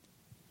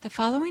The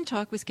following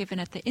talk was given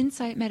at the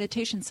Insight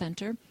Meditation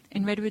Center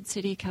in Redwood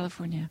City,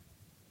 California.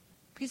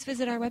 Please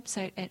visit our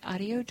website at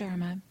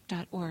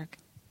audiodharma.org.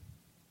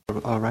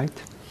 All right.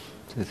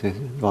 So the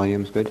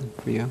volume's good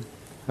for you.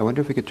 I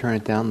wonder if we could turn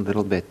it down a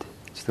little bit.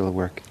 Still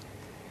work.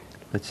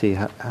 Let's see.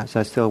 Does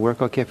that still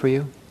work okay for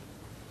you?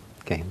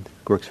 Okay.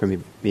 It works for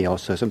me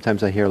also.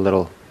 Sometimes I hear a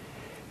little.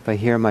 If I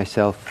hear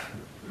myself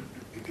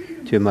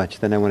too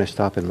much, then I want to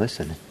stop and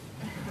listen.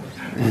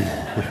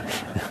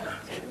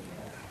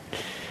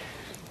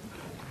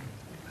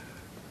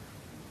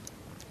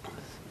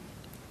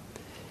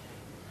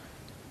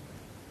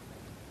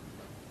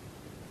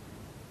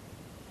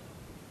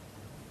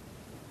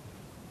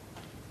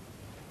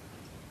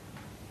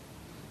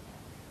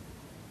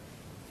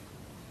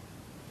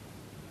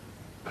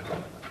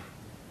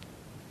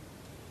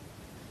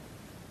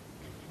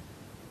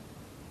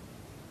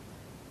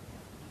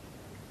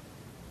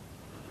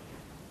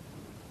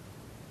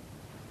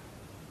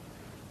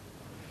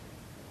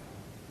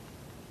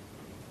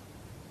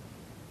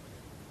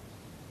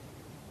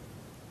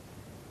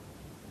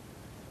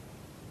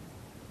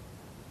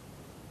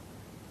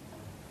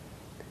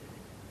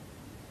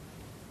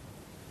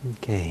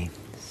 Okay,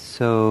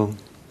 so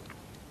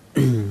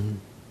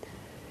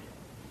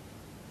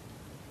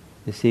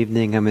this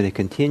evening I'm going to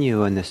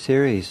continue on the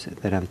series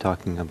that I'm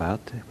talking about,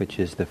 which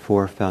is the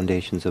 4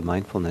 foundations of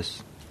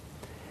mindfulness.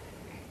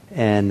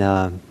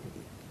 And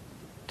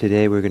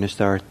today we're going to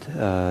start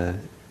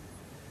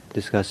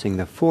discussing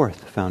the 4th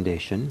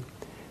foundation,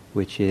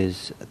 which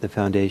is the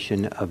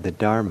foundation of the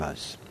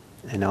Dharmas.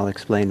 And I'll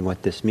explain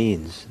what this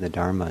means, the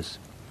Dharmas.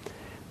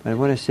 But I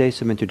want to say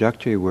some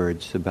introductory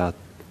words about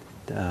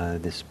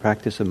this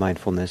practice of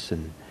mindfulness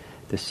and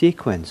the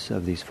sequence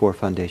of these 4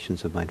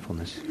 foundations of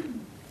mindfulness.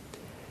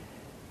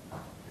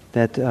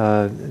 That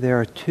there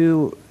are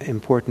 2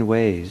 important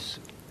ways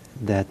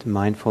that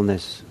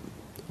mindfulness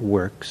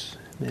works,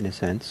 in a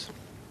sense.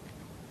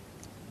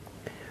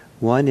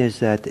 One is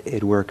that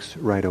it works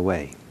right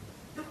away.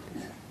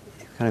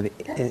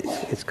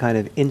 It's kind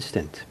of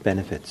instant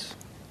benefits.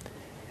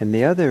 And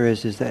the other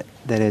is that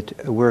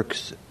it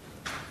works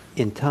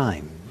in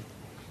time.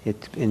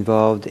 It's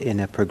involved in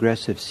a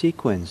progressive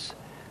sequence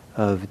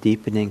of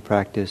deepening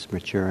practice,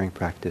 maturing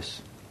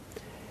practice.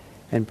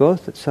 And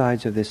both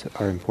sides of this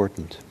are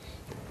important.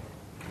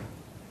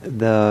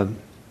 The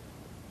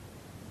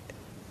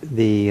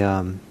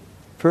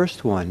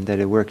first one, that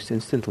it works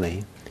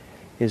instantly,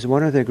 is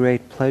one of the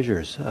great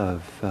pleasures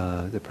of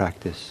the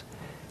practice.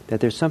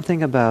 That there's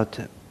something about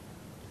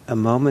a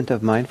moment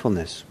of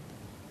mindfulness,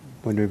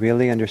 when we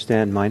really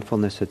understand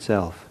mindfulness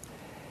itself,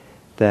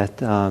 that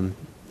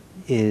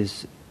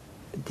is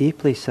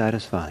deeply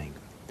satisfying.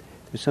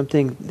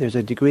 There's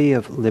a degree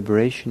of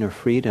liberation or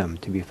freedom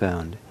to be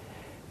found,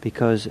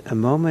 because a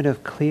moment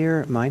of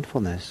clear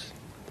mindfulness,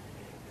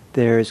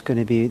 there's going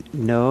to be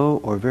no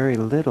or very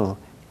little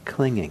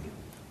clinging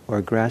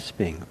or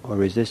grasping or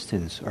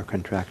resistance or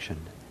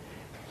contraction.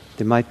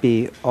 There might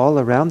be, all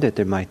around it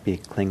there might be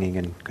clinging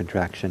and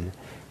contraction,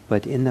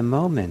 but in the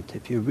moment,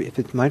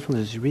 if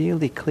mindfulness is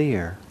really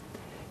clear,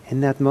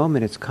 in that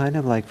moment it's kind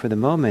of like, for the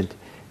moment,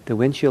 the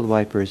windshield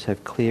wipers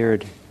have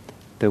cleared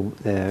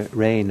the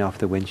rain off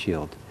the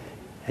windshield,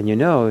 and you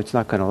know it's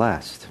not going to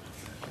last.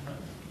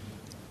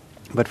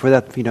 But for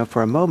that,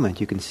 for a moment,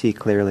 you can see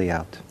clearly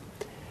out.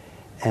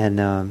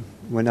 And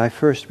when I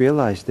first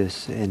realized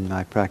this in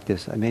my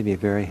practice, I made me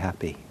very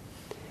happy.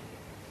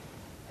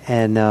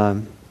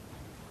 And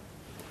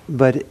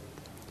but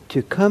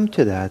to come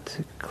to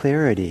that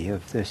clarity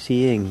of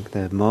seeing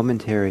the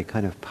momentary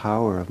kind of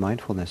power of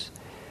mindfulness,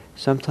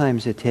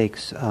 sometimes it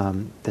takes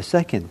the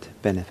second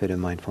benefit of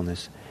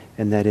mindfulness,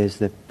 and that is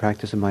the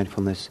practice of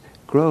mindfulness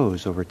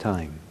grows over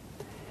time.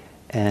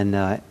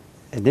 And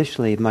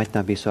initially it might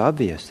not be so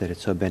obvious that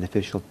it's so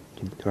beneficial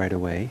right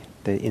away,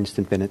 the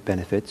instant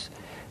benefits,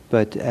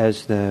 but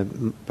as the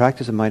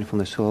practice of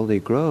mindfulness slowly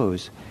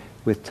grows,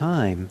 with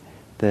time,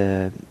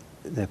 the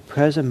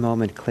present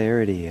moment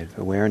clarity of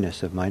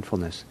awareness of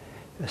mindfulness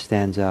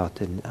stands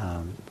out and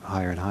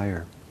higher and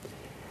higher.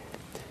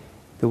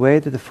 The way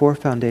that the 4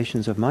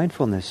 foundations of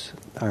mindfulness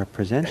are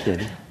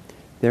presented,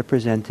 they're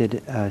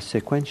presented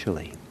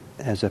sequentially,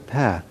 as a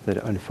path that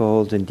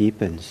unfolds and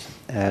deepens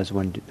as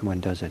one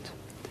does it.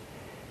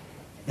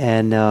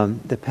 And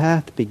the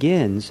path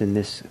begins in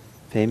this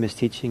famous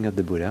teaching of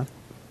the Buddha.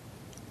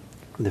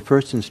 The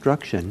first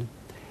instruction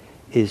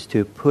is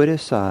to put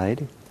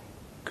aside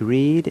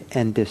greed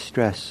and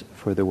distress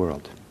for the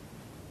world.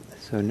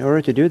 So in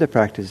order to do the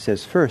practice, it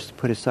says first,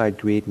 put aside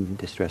greed and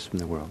distress from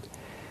the world,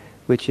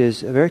 which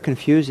is very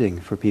confusing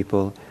for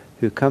people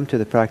who come to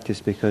the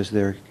practice because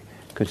they're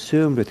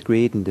consumed with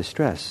greed and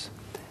distress,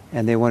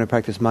 and they want to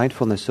practice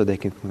mindfulness so they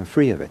can become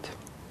free of it.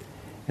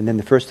 And then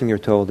the first thing you're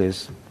told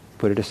is,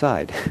 put it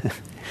aside.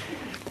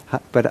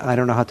 But I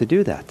don't know how to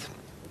do that.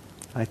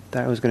 I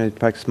thought I was going to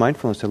practice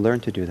mindfulness to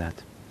learn to do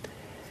that.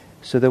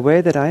 So the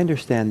way that I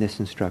understand this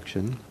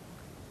instruction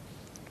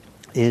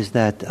is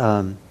that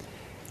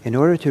in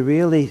order to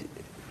really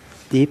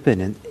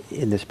deepen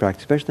in this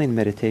practice, especially in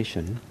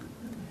meditation,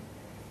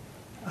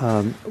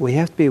 we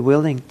have to be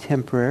willing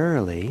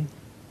temporarily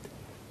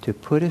to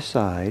put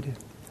aside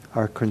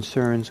our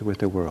concerns with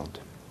the world.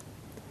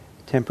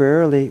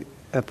 Temporarily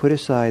put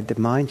aside the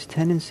mind's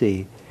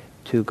tendency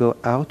to go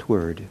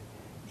outward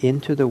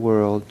into the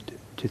world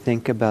to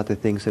think about the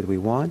things that we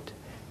want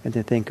and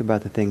to think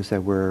about the things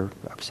that we're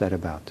upset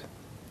about.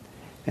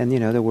 And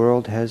the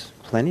world has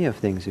plenty of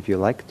things if you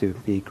like to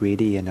be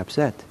greedy and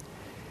upset.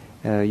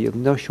 You have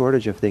no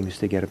shortage of things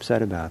to get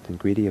upset about and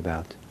greedy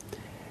about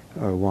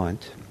or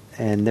want.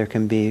 And there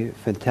can be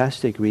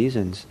fantastic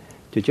reasons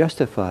to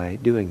justify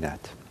doing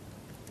that.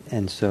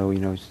 And so,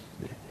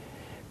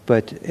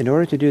 but in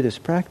order to do this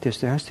practice,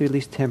 there has to be at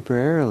least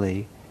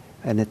temporarily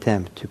an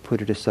attempt to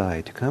put it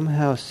aside, to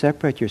somehow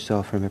separate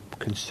yourself from a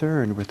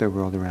concern with the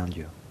world around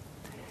you.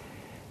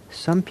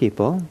 Some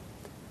people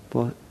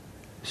will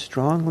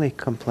strongly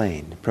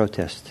complain,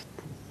 protest,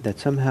 that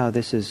somehow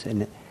this is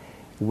a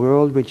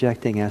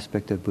world-rejecting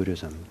aspect of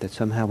Buddhism, that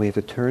somehow we have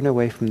to turn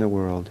away from the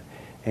world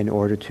in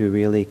order to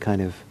really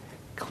kind of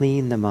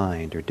clean the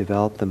mind or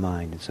develop the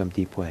mind in some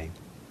deep way.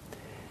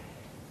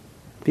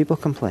 People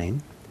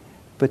complain,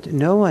 but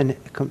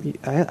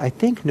I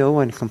think no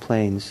one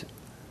complains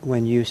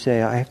when you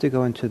say, I have to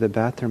go into the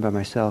bathroom by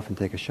myself and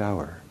take a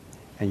shower,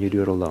 and you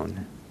do it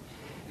alone.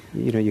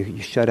 You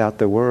shut out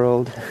the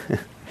world,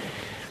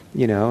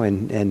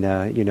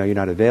 and you're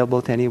not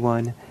available to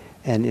anyone,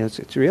 and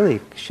it's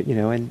really,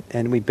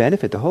 and we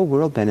benefit, the whole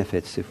world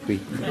benefits if we...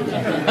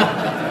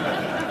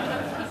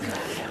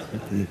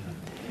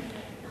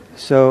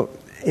 So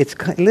it's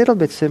a little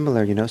bit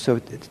similar, so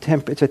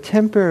it's a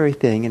temporary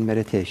thing in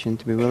meditation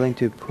to be willing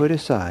to put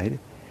aside,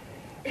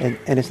 and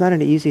it's not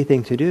an easy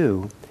thing to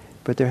do,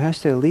 but there has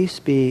to at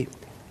least be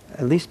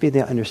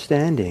the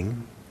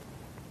understanding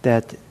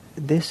that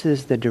this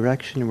is the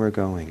direction we're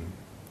going,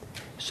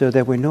 so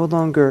that we're no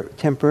longer,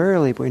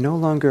 temporarily, we're no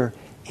longer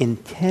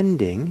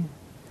intending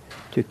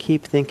to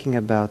keep thinking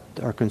about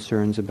our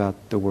concerns about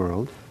the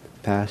world, the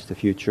past, the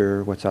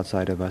future, what's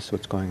outside of us,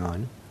 what's going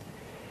on.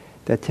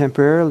 That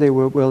temporarily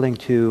we're willing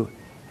to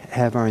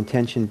have our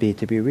intention be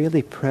to be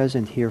really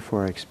present here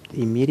for our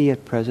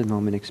immediate present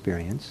moment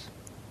experience.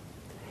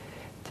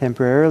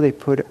 Temporarily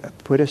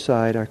put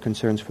aside our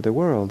concerns for the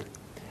world,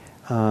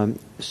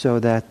 so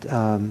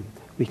that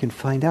we can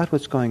find out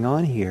what's going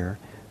on here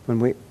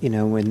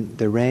when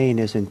the rain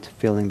isn't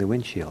filling the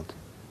windshield,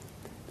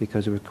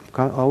 because we're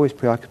always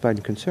preoccupied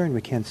and concerned,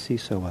 we can't see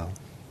so well.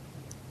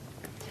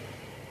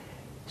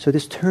 So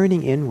this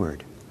turning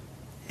inward.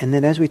 And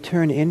then as we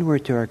turn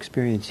inward to our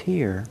experience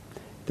here,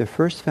 the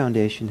first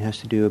foundation has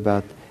to do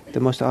about the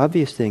most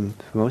obvious thing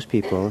for most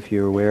people, if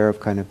you're aware of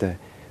kind of the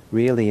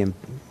really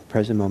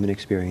present moment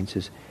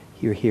experiences,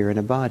 you're here in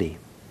a body,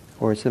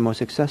 or it's the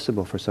most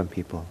accessible for some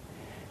people.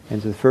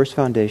 And so the first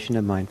foundation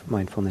of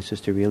mindfulness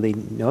is to really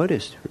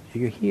notice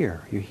you're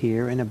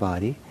here in a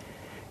body,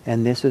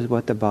 and this is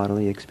what the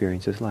bodily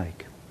experience is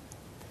like.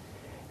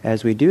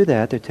 As we do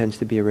that, there tends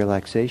to be a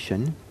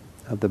relaxation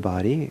of the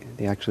body.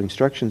 The actual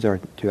instructions are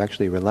to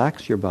actually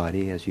relax your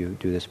body as you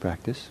do this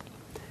practice.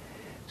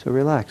 So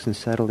relax and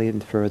settle in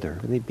further.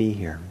 Really be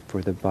here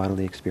for the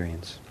bodily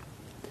experience.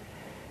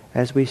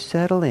 As we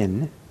settle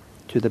in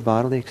to the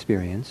bodily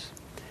experience,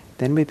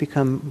 then we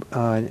become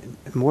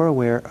more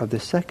aware of the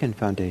second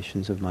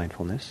foundations of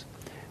mindfulness,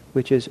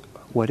 which is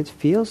what it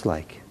feels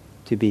like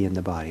to be in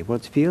the body,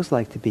 what it feels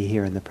like to be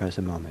here in the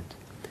present moment.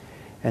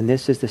 And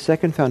this is the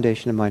second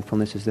foundation of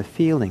mindfulness, is the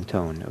feeling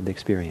tone of the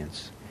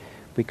experience.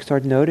 We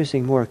start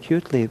noticing more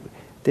acutely,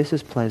 this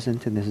is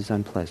pleasant and this is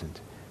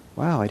unpleasant.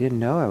 Wow, I didn't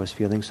know I was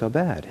feeling so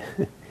bad.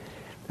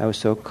 I was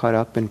so caught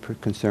up and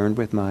concerned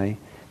with my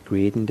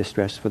greed and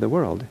distress for the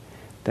world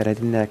that I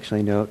didn't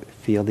actually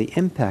feel the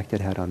impact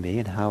it had on me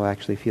and how I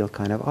actually feel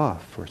kind of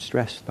off or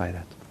stressed by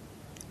that.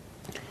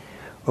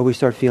 Or we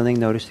start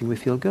noticing we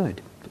feel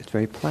good. It's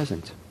very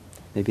pleasant.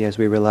 Maybe as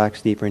we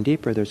relax deeper and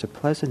deeper, there's a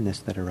pleasantness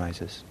that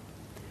arises.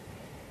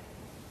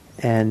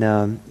 And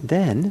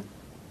then,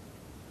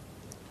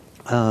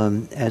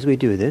 as we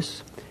do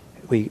this,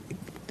 we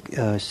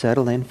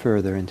settle in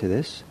further into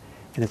this,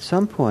 and at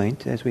some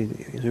point, as we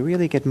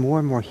really get more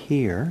and more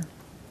here,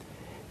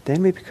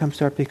 then we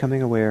start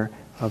becoming aware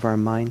of our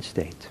mind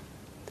state.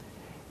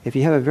 If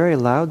you have a very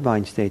loud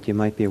mind state, you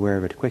might be aware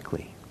of it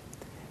quickly.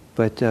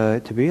 But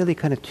to really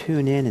kind of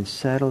tune in and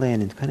settle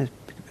in and kind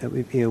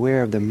of be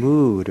aware of the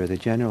mood or the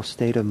general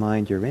state of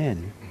mind you're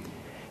in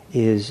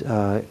is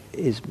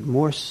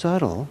more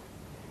subtle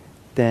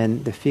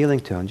than the feeling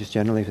tone, just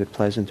generally if it's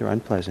pleasant or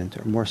unpleasant,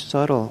 or more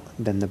subtle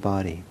than the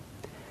body.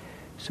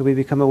 So we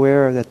become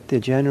aware that the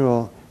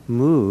general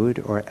mood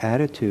or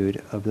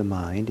attitude of the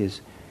mind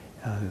is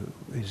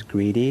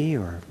greedy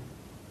or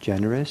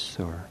generous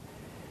or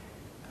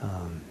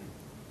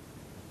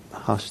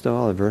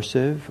hostile,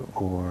 aversive,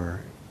 or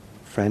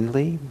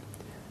friendly,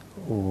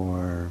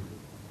 or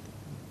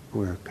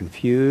we're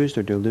confused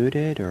or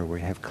deluded, or we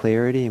have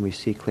clarity and we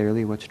see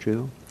clearly what's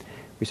true.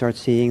 We start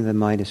seeing the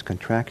mind is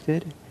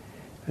contracted.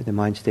 The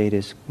mind state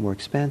is more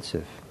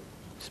expansive,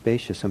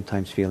 spacious,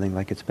 sometimes feeling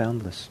like it's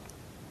boundless.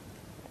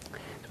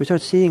 So we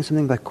start seeing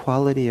something like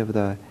quality of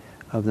the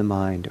of the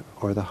mind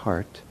or the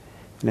heart.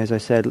 And as I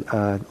said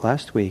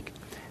last week,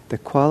 the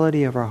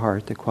quality of our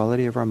heart, the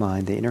quality of our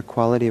mind, the inner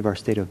quality of our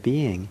state of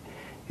being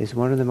is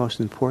one of the most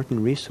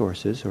important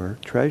resources or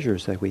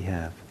treasures that we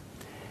have.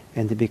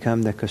 And to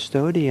become the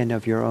custodian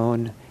of your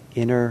own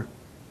inner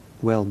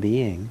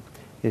well-being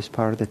is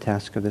part of the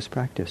task of this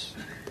practice.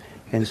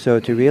 And so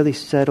to really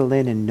settle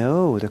in and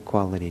know the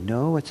quality,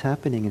 know what's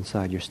happening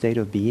inside your state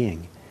of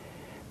being.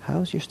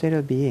 How's your state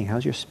of being?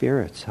 How's your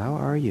spirits? How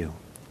are you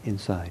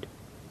inside?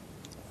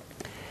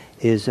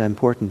 Is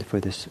important for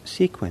this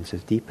sequence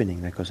of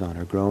deepening that goes on,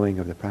 or growing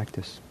of the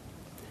practice.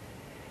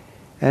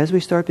 As we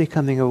start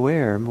becoming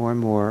aware more and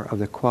more of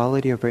the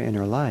quality of our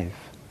inner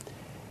life,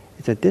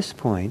 it's at this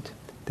point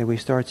that we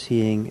start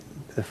seeing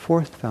the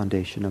fourth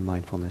foundation of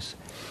mindfulness,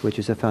 which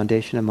is a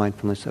foundation of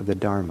mindfulness of the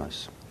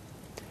dharmas.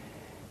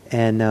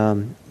 And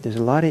there's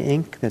a lot of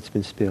ink that's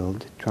been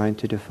spilled trying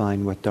to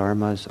define what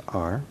dharmas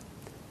are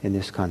in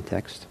this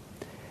context.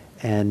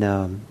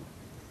 And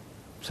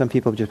some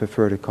people just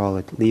prefer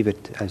to leave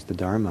it as the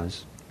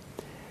dharmas.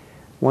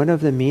 One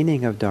of the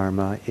meaning of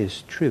dharma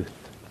is truth.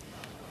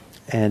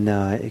 And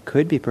it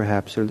could be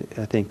perhaps, or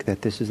I think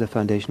that this is the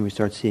foundation we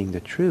start seeing the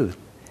truth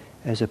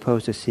as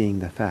opposed to seeing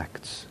the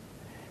facts.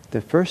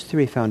 The first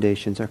three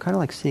foundations are kind of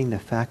like seeing the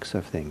facts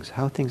of things,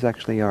 how things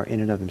actually are in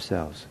and of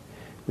themselves.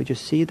 We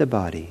just see the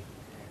body,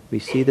 we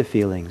see the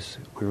feelings,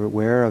 we're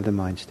aware of the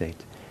mind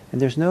state.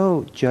 And there's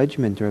no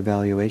judgment or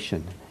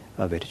evaluation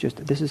of it. It's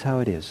just, this is how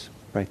it is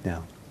right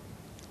now.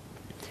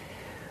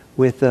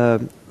 With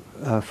the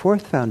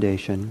fourth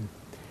foundation,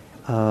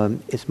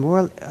 it's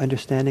more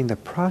understanding the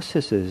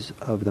processes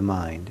of the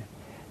mind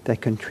that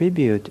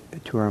contribute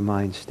to our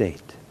mind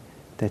state,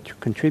 that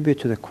contribute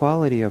to the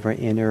quality of our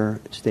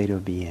inner state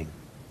of being.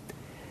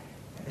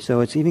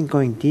 So it's even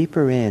going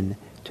deeper in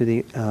to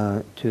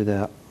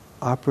the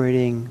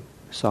operating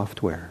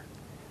software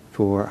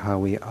for how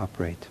we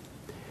operate.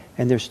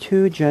 And there's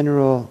two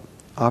general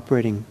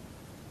operating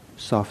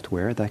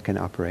software that can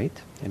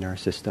operate in our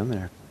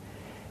system.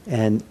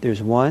 And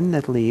there's one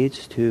that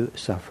leads to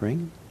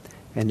suffering,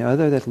 and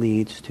other that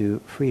leads to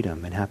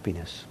freedom and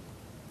happiness.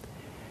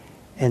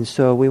 And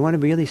so we want to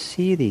really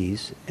see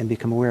these and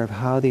become aware of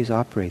how these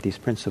operate, these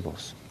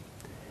principles.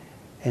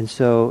 And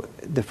so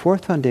the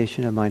fourth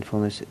foundation of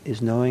mindfulness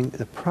is knowing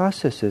the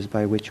processes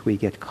by which we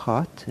get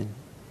caught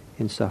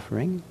in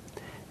suffering,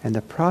 and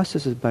the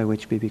processes by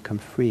which we become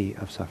free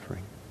of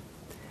suffering.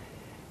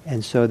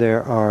 And so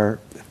there are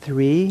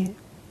 3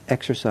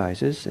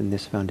 exercises in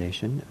this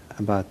foundation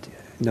about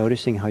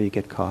noticing how you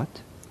get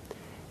caught,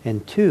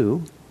 and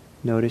 2,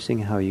 noticing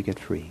how you get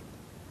free.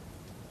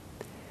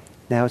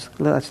 Now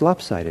it's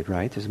lopsided,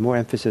 right? There's more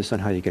emphasis on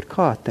how you get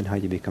caught than how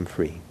you become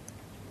free.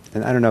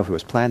 And I don't know if it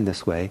was planned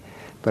this way,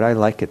 but I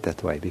like it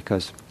that way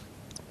because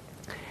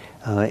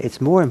it's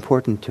more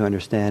important to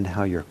understand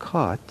how you're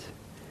caught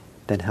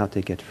than how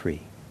to get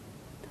free.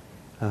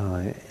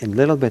 A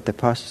little bit the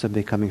process of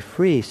becoming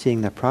free,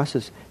 seeing the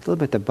process, a little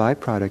bit the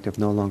byproduct of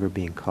no longer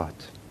being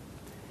caught.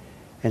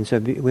 And so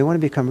we want to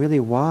become really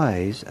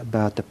wise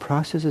about the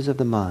processes of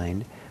the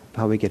mind,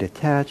 how we get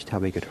attached, how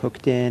we get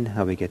hooked in,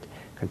 how we get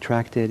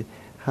contracted,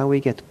 how we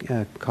get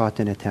caught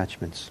in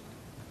attachments.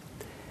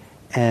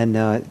 And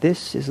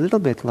this is a little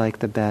bit like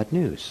the bad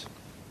news.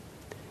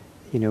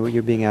 You know,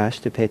 you're being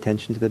asked to pay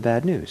attention to the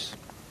bad news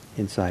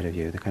inside of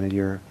you, the kind of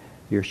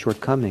your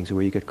shortcomings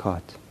where you get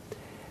caught.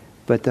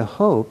 But the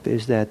hope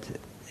is that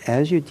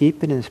as you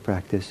deepen in this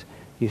practice,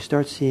 you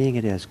start seeing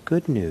it as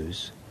good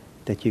news,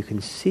 that you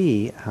can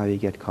see how you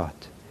get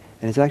caught.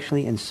 And it's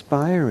actually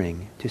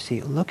inspiring to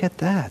see, look at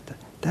that.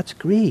 That's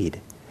greed.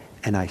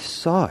 And I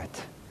saw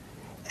it.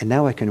 And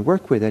now I can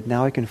work with it.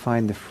 Now I can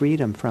find the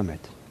freedom from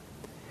it.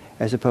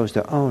 As opposed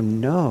to, oh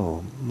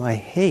no, my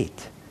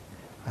hate.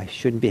 I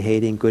shouldn't be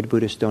hating. Good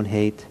Buddhists don't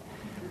hate.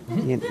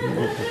 You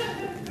know,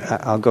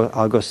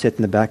 I'll go sit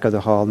in the back of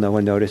the hall. No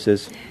one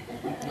notices.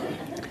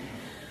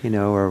 You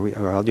know,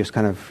 or I'll just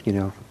kind of,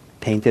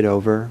 paint it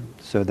over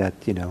so that,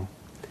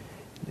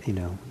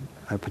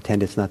 I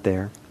pretend it's not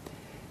there.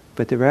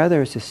 But the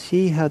rather is to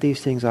see how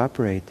these things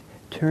operate,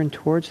 turn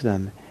towards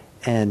them,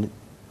 and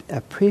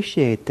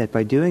appreciate that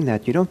by doing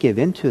that, you don't give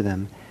in to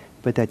them,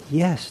 but that,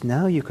 yes,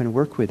 now you can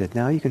work with it.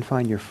 Now you can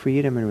find your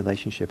freedom and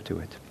relationship to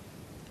it.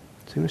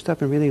 So you want to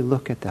stop and really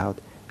look at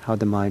how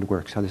the mind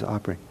works, how this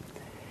operates.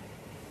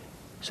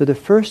 So the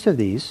first of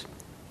these,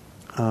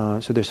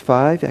 so there's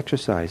 5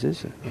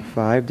 exercises,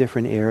 5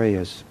 different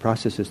areas,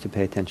 processes to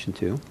pay attention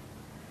to.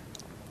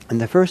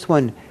 And the first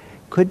one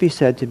could be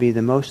said to be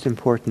the most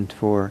important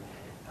for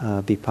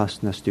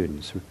Vipassana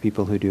students, or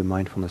people who do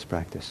mindfulness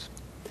practice.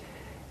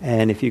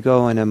 And if you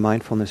go on a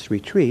mindfulness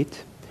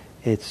retreat,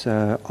 it's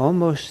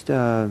almost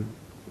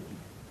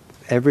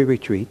every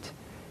retreat,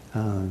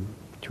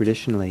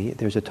 traditionally,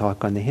 there's a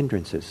talk on the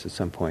hindrances at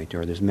some point,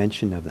 or there's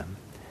mention of them.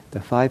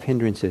 The 5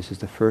 hindrances is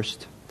the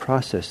first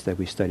process that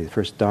we study, the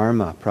first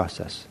dharma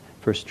process,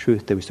 first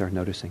truth that we start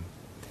noticing.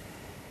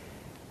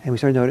 And we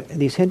start noticing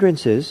these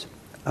hindrances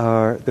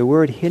are, the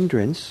word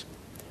hindrance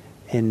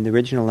in the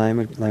original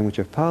language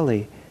of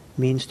Pali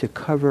means to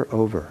cover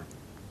over.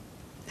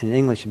 in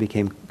English it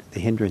became the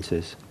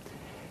hindrances.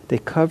 They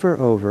cover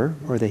over,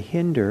 or they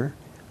hinder,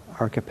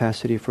 our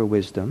capacity for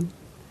wisdom.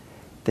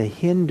 They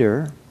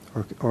hinder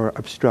or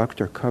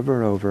obstruct or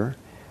cover over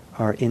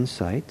our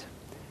insight.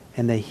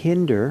 And they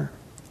hinder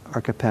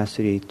our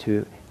capacity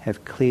to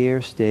have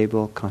clear,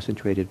 stable,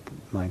 concentrated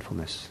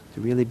mindfulness,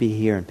 to really be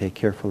here and pay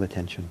careful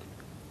attention.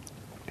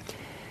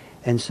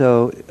 And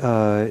so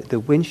the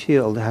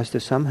windshield has to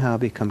somehow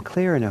become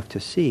clear enough to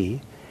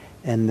see,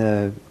 and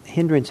the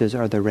hindrances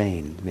are the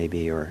rain,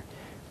 maybe, or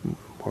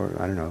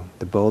I don't know,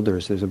 the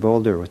boulders. There's a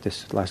boulder with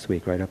this last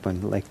week right up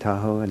on Lake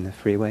Tahoe and the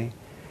freeway.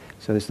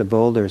 So there's the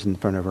boulders in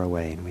front of our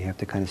way, and we have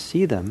to kind of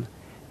see them.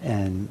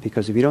 And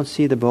because if you don't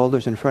see the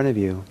boulders in front of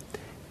you,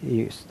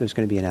 there's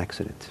going to be an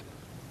accident.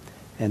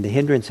 And the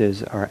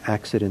hindrances are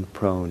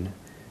accident-prone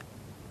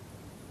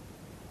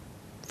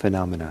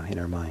phenomena in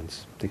our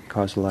minds. They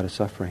cause a lot of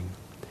suffering.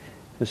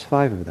 There's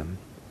 5 of them.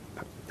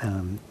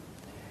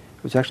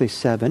 There's actually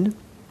 7,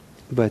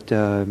 but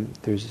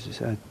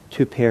there's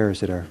 2 pairs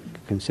that are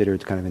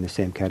considered kind of in the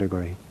same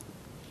category.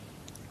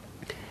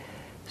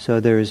 So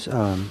there's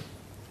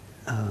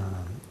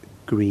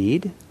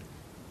greed,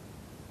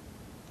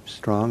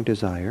 strong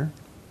desire.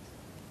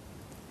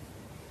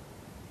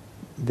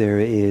 There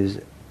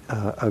is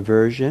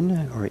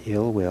aversion or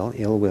ill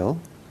will.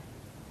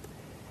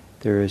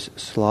 There is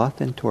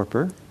sloth and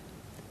torpor,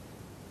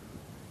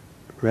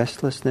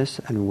 restlessness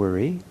and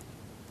worry,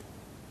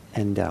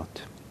 and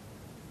doubt.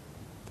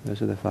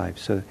 Those are the 5.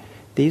 So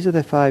these are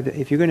the 5.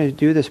 If you're going to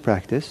do this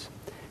practice,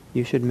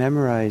 you should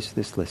memorize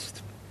this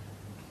list.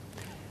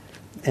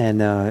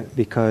 And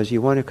because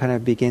you want to kind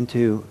of begin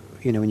to,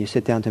 when you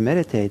sit down to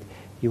meditate,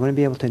 you want to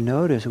be able to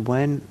notice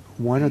when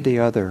one or the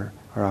other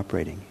are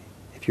operating.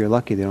 If you're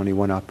lucky, then only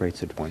one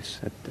operates at once,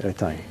 at a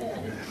time.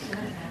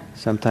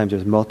 Sometimes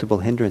there's multiple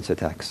hindrance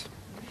attacks.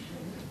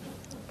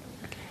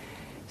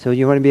 So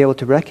you want to be able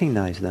to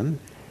recognize them,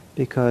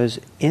 because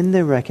in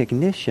the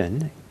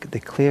recognition, the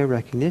clear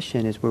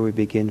recognition is where we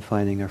begin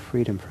finding our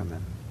freedom from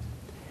them.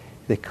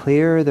 The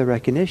clearer the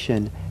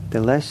recognition,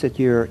 the less that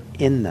you're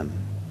in them.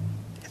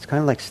 It's kind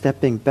of like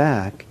stepping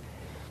back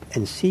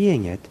and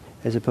seeing it,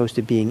 as opposed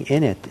to being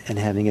in it and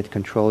having it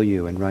control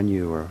you and run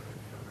you or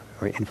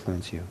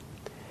influence you.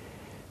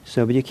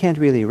 So, but you can't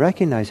really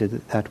recognize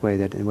it that way,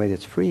 in a way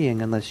that's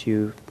freeing, unless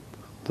you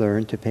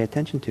learn to pay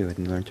attention to it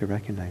and learn to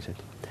recognize it.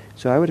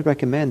 So I would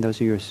recommend those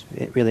of you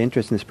who are really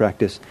interested in this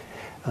practice,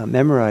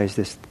 memorize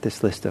this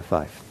list of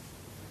 5.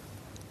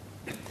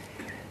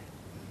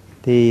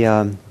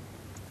 There's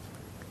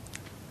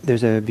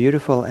a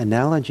beautiful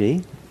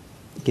analogy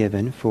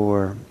given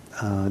for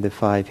the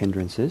 5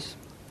 hindrances,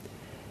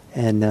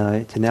 and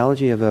it's an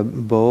analogy of a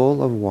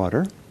bowl of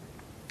water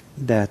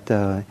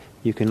that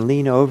you can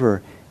lean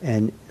over,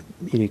 and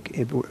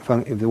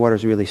if the water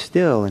is really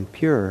still and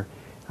pure,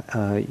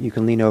 you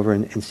can lean over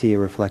and see a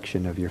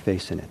reflection of your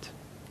face in it.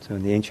 So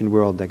in the ancient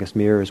world, I guess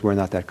mirrors were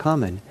not that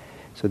common,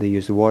 so they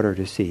used the water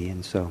to see,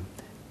 and so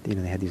they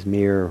had these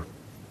mirror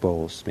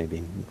bowls,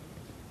 maybe.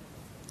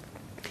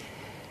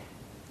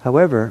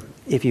 However,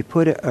 if you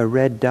put a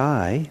red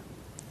dye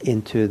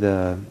into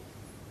the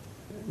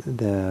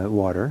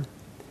water,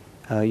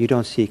 you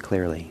don't see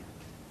clearly.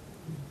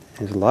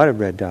 There's a lot of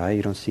red dye,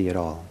 you don't see at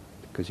all,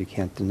 because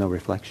there's no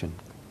reflection.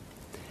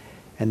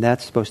 And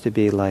that's supposed to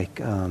be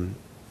like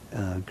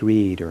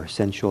greed or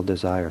sensual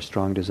desire,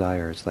 strong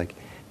desire. It's like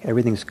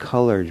everything's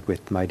colored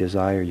with my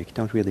desire. You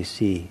don't really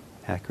see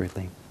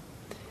accurately.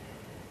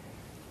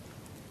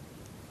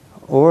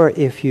 Or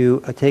if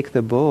you take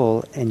the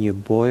bowl and you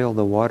boil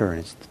the water,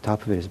 and the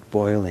top of it is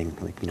boiling,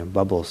 like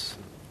bubbles,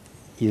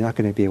 you're not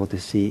going to be able to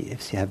see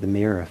if you have the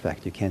mirror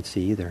effect. You can't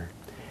see either.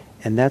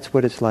 And that's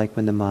what it's like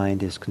when the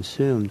mind is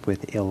consumed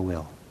with ill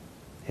will.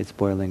 It's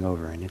boiling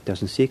over and it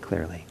doesn't see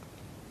clearly.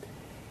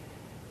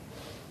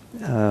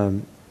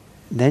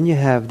 Then you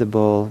have the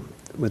bowl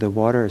where the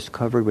water is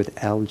covered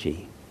with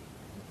algae.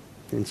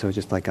 And so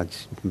just like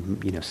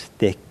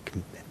thick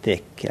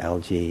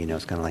algae,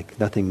 it's kind of like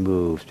nothing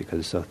moves because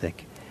it's so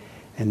thick.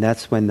 And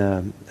that's when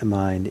the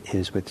mind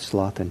is with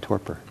sloth and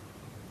torpor,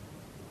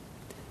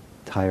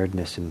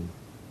 tiredness and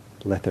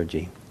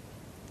lethargy.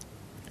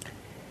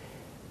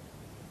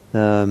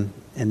 And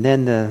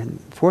then the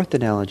 4th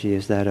analogy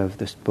is that of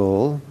this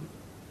bowl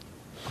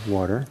of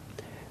water,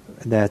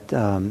 that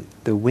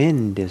the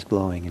wind is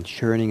blowing and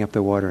churning up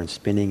the water and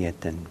spinning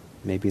it, and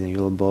maybe in a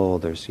little bowl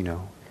there's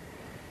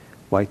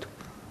whitewash,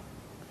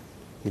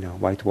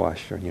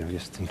 or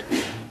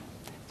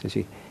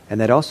and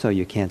that also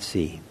you can't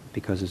see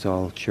because it's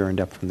all churned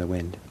up from the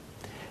wind.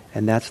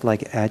 And that's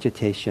like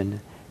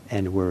agitation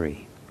and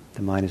worry.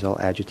 The mind is all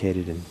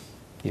agitated and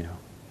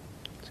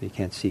so you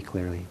can't see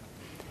clearly.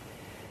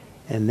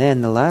 And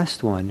then the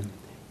last one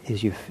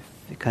is you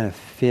kind of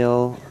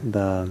fill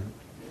the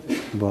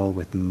bowl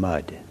with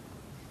mud.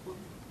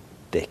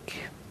 Thick,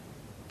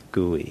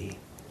 gooey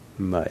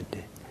mud.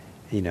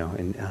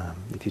 And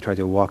if you try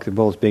to walk, the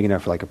bowl's big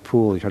enough for like a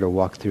pool, you try to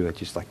walk through it,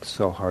 just like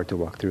so hard to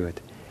walk through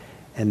it.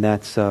 And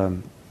that's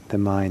the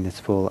mind that's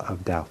full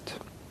of doubt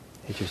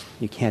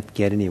You can't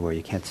get anywhere.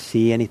 You can't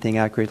see anything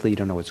accurately. You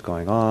don't know what's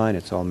going on.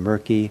 It's all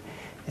murky,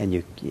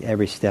 and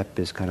every step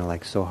is kind of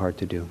like so hard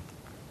to do.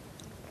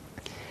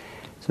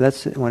 So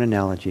that's one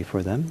analogy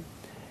for them.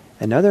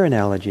 Another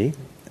analogy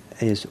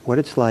is what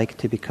it's like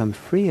to become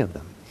free of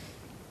them.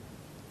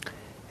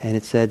 And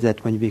it said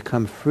that when you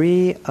become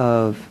free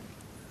of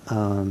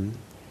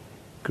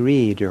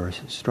greed or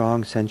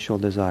strong sensual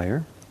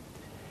desire,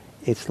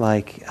 it's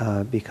like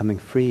becoming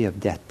free of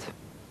debt.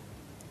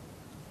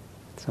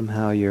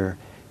 Somehow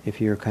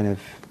if you're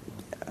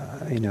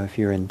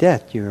in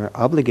debt, you're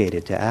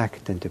obligated to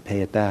act and to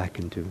pay it back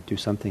and to do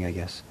something, I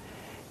guess.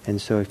 And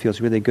so it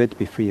feels really good to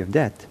be free of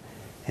debt.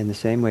 In the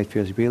same way, it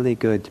feels really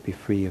good to be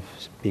free of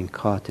being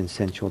caught in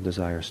sensual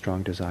desire,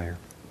 strong desire.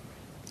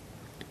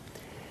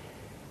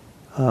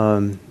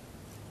 To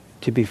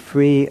be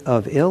free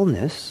of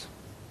illness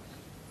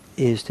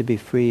is to be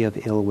free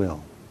of ill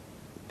will,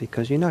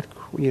 because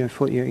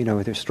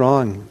with a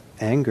strong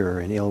anger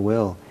and ill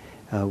will,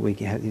 we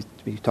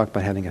talk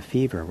about having a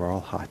fever. We're all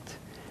hot,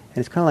 and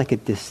it's kind of like a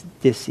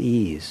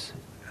dis-ease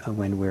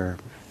when we're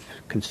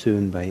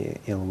consumed by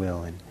ill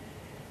will. And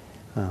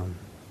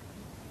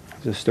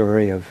there's a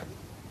story of,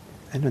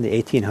 in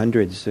the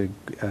 1800s,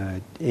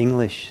 an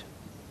English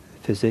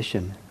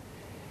physician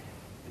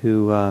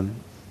who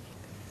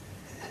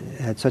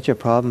had such a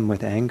problem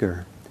with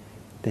anger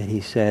that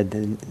he said,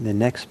 the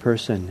next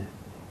person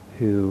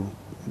who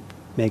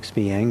makes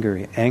me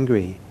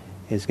angry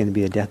is going to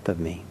be a death of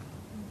me.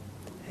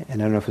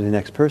 And I don't know if it was the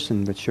next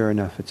person, but sure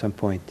enough, at some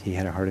point he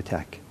had a heart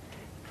attack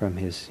from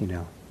his,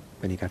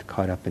 when he got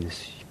caught up in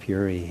this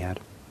fury he had.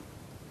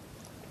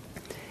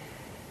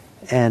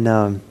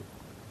 And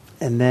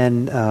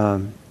then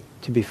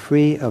to be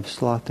free of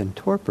sloth and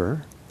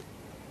torpor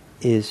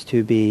is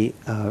to be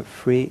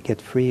get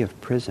free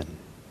of prison.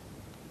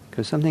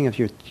 Because something, if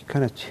you're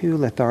kind of too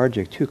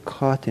lethargic, too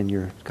caught in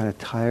your kind of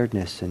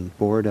tiredness and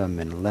boredom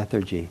and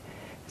lethargy,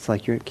 it's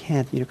like you're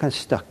kind of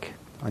stuck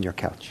on your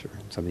couch or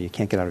something. You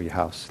can't get out of your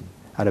house,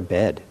 out of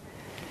bed.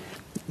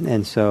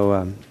 And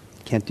so you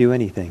can't do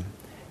anything.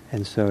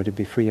 And so to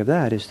be free of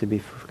that is to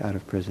be out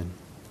of prison.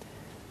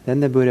 Then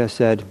the Buddha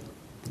said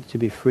to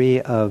be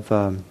free of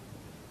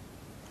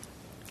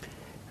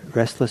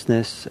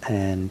restlessness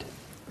and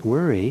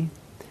worry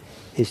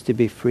is to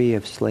be free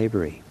of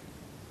slavery.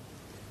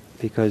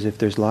 Because if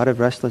there's a lot of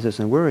restlessness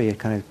and worry, it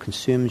kind of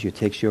consumes you,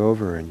 takes you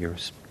over, and you're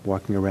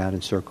walking around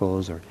in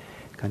circles, or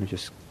kind of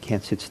just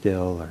can't sit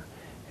still, or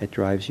it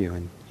drives you,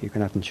 and you're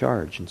not in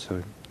charge. And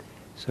so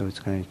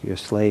it's kind of, you're a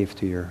slave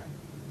to your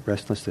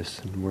restlessness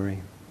and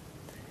worry.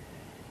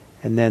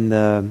 And then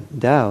the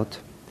doubt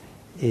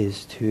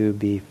is to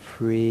be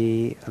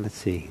free. Let's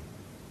see.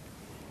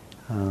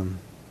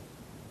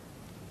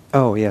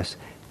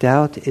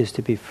 Doubt is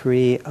to be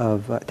free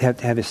of to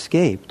have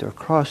escaped or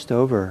crossed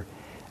over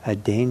a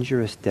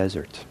dangerous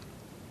desert.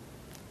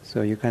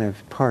 So you're kind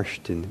of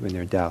parched when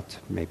there's doubt,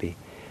 maybe.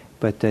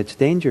 But it's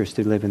dangerous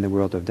to live in the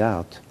world of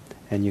doubt,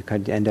 and you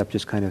could end up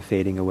just kind of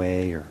fading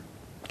away or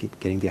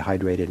getting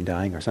dehydrated and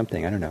dying or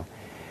something, I don't know.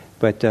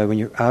 But when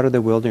you're out of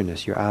the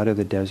wilderness, you're out of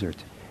the desert,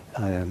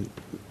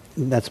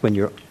 that's when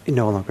you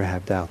no longer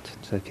have doubt.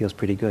 So it feels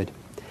pretty good.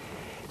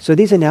 So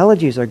these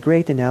analogies are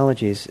great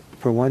analogies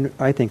for one,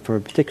 I think, for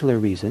a particular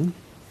reason,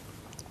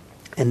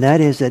 and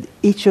that is that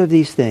each of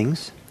these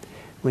things,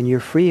 when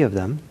you're free of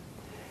them,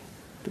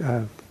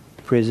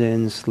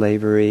 prison,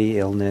 slavery,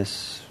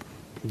 illness,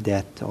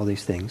 death, all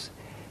these things,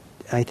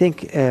 I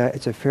think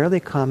it's a fairly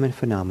common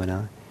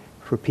phenomena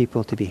for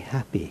people to be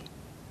happy,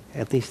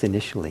 at least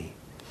initially.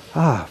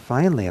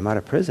 Finally, I'm out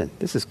of prison.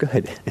 This is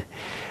good.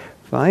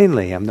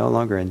 Finally, I'm no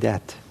longer in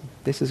debt.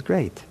 This is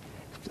great.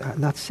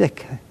 I'm not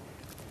sick.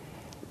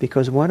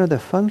 Because one of the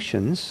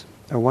functions,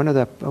 or one of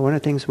the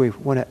things we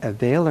want to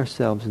avail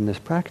ourselves in this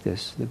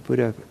practice, the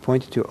Buddha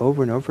pointed to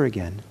over and over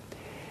again,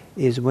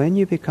 is when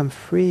you become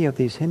free of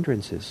these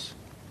hindrances,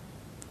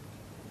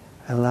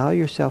 allow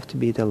yourself to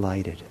be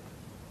delighted.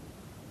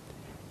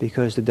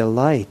 Because the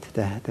delight,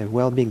 the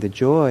well-being, the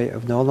joy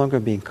of no longer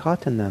being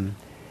caught in them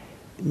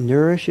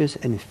nourishes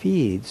and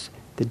feeds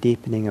the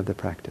deepening of the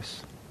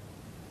practice.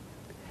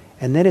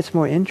 And then it's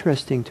more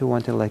interesting to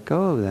want to let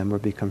go of them or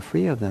become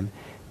free of them,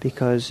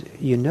 because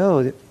you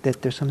know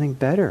that there's something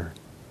better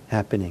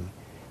happening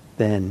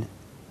than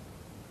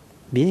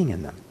being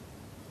in them.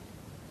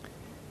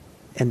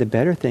 And the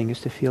better thing is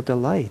to feel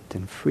delight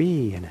and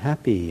free and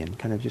happy and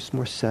kind of just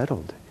more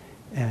settled.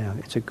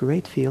 It's a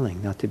great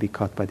feeling not to be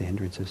caught by the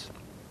hindrances.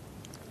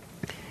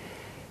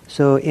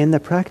 So in the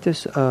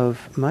practice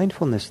of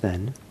mindfulness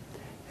then,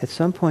 at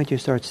some point you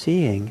start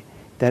seeing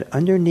that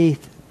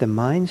underneath the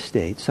mind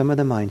state, some of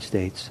the mind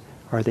states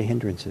are the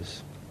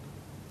hindrances.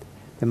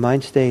 The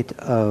mind state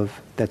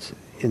that's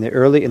in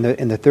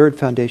the third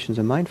foundations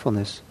of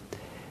mindfulness,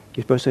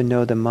 you're supposed to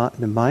know the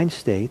mind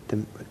state,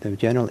 the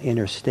general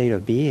inner state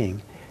of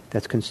being,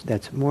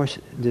 that's more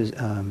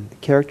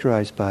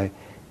characterized by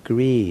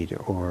greed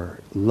or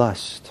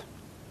lust,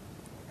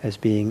 as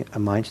being a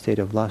mind state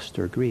of lust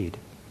or greed.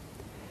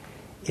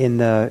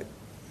 Under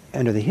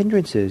the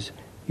hindrances,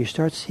 you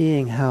start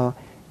seeing how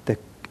the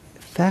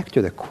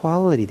factor, the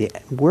quality, the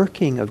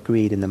working of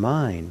greed in the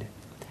mind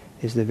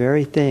is the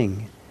very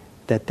thing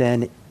that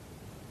then,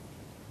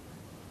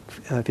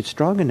 if it's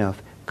strong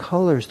enough,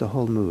 colors the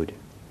whole mood.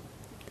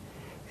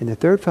 In the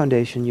third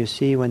foundation, you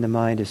see when the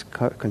mind is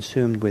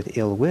consumed with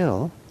ill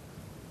will.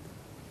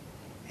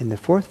 In the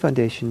fourth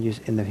foundation,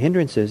 in the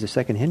hindrances, the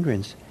second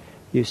hindrance,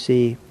 you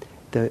see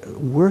the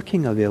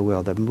working of ill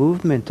will, the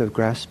movement of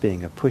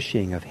grasping, of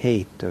pushing, of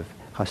hate, of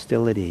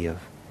hostility, of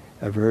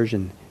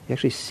aversion. You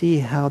actually see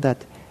how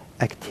that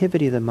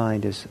activity of the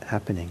mind is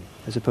happening,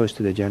 as opposed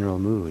to the general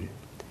mood.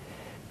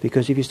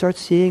 Because if you start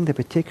seeing the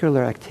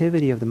particular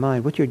activity of the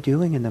mind, what you're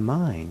doing in the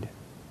mind,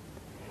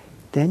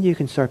 then you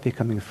can start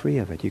becoming free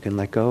of it. You can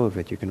let go of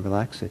it. You can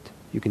relax it.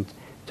 You can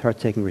start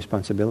taking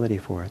responsibility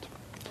for it.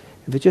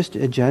 If it's just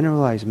a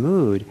generalized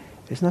mood,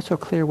 it's not so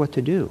clear what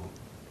to do.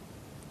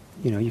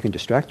 You can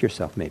distract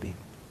yourself maybe,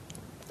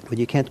 but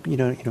you don't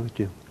know what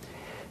to do.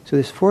 So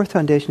this fourth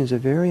foundation is a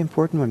very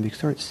important one. You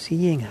start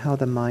seeing how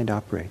the mind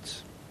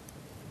operates.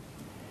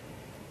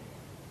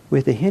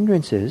 With the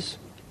hindrances,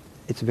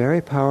 it's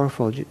very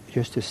powerful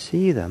just to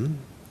see them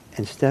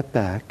and step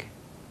back,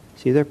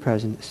 see they're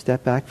present,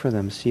 step back from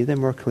them, see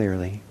them more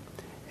clearly,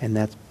 and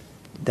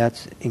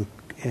that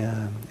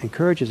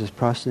encourages this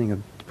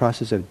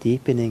process of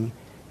deepening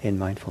in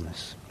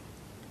mindfulness.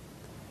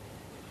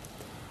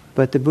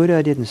 But the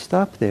Buddha didn't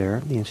stop there.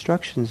 The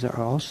instructions are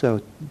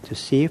also to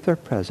see if they're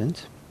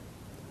present,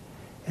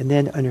 and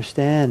then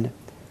understand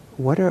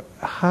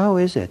how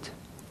is it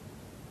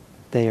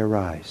they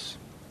arise,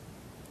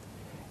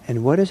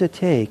 and what does it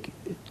take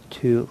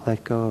to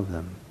let go of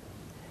them,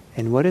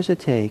 and what does it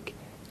take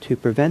to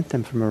prevent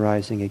them from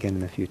arising again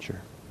in the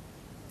future.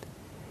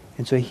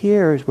 And so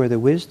here is where the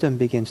wisdom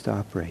begins to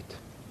operate.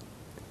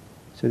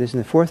 So this in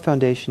the fourth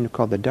foundation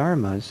called the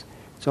dharmas.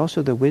 It's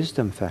also the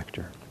wisdom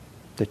factor,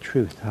 the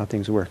truth, how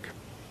things work.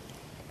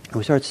 And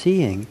we start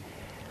seeing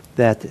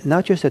that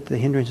not just that the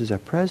hindrances are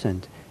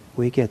present,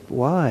 we get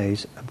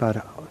wise about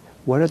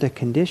what are the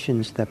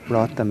conditions that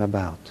brought them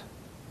about.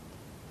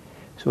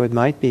 So it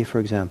might be, for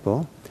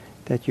example,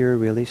 that you're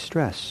really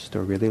stressed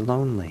or really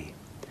lonely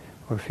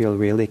or feel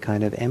really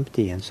kind of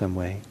empty in some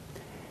way.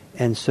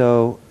 And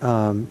so,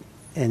 and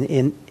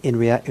in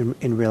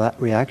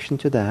reaction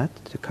to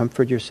that, to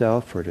comfort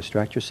yourself or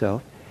distract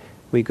yourself,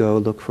 we go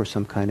look for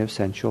some kind of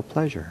sensual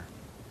pleasure,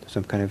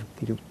 some kind of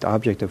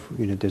object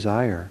of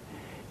desire.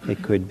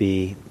 It could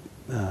be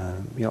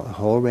a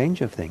whole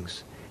range of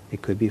things.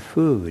 It could be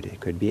food, it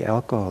could be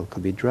alcohol, it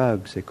could be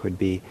drugs, it could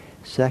be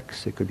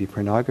sex, it could be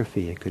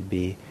pornography, it could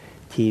be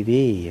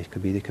TV, it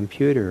could be the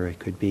computer, it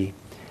could be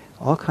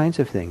all kinds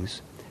of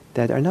things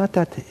that are not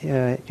that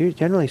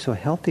generally so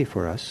healthy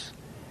for us,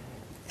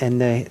 and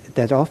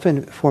that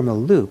often form a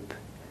loop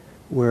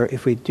where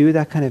if we do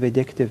that kind of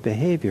addictive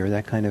behavior,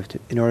 that kind of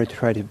in order to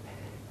try to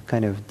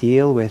kind of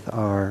deal with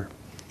our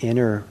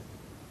inner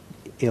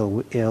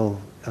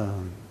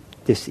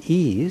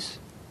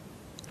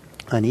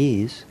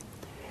unease,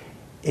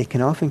 it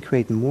can often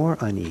create more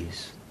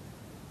unease,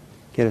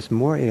 get us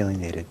more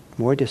alienated,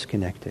 more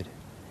disconnected.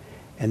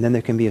 And then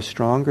there can be a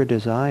stronger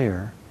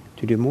desire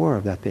to do more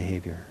of that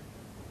behavior.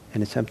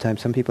 And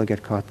sometimes some people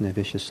get caught in a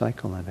vicious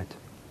cycle of it.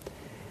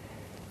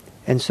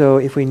 And so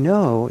if we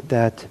know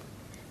that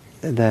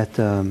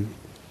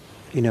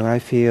I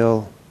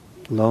feel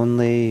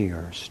lonely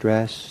or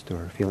stressed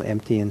or feel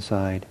empty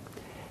inside,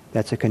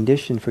 that's a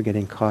condition for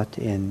getting caught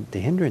in the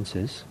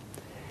hindrances,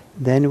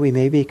 then we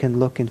maybe can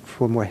look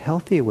for more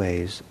healthy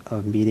ways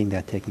of meeting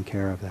that, taking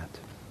care of that.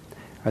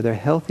 Are there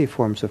healthy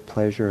forms of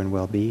pleasure and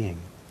well-being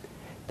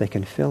that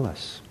can fill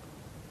us?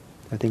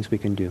 There are things we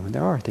can do, and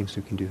there are things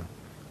we can do.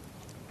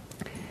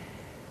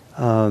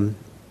 Or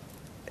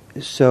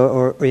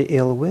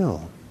ill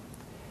will.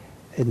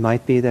 It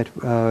might be that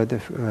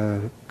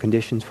the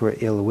conditions for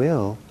ill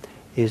will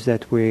is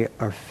that we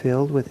are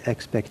filled with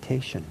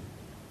expectation.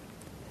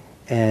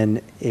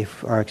 And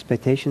if our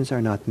expectations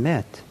are not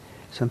met,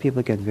 some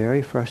people get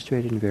very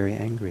frustrated and very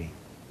angry.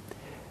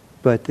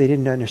 But they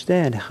didn't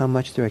understand how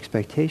much their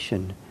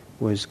expectation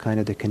was kind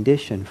of the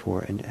condition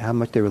for, and how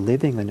much they were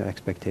living under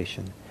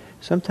expectation.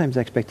 Sometimes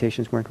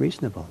expectations weren't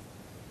reasonable,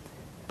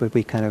 but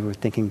we kind of were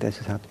thinking this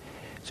is how.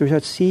 So we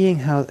start seeing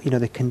how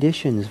the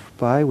conditions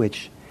by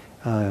which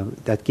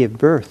that give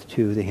birth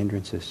to the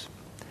hindrances.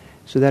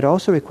 So that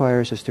also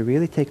requires us to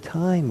really take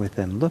time with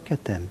them, look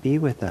at them, be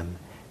with them,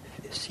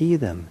 see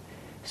them,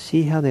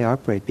 see how they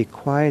operate, be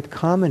quiet,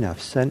 calm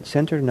enough,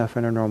 centered enough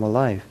in our normal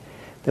life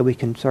that we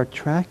can start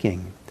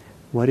tracking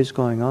what is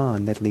going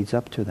on that leads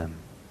up to them.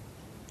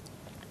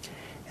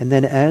 And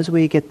then as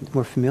we get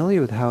more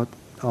familiar with how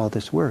all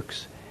this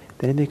works,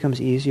 then it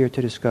becomes easier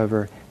to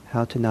discover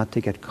how not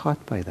to get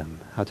caught by them,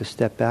 how to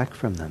step back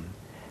from them,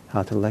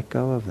 how to let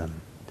go of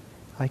them.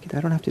 I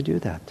don't have to do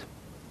that.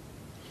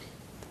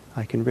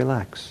 I can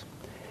relax.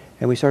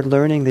 And we start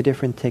learning the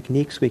different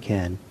techniques we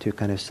can to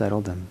kind of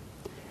settle them.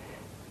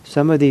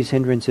 Some of these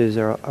hindrances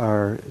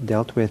are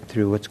dealt with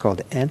through what's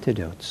called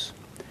antidotes.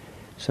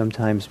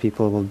 Sometimes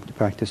people will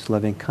practice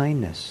loving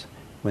kindness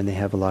when they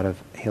have a lot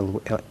of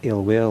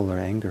ill will or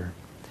anger.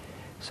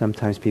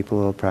 Sometimes people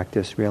will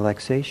practice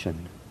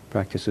relaxation,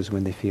 practices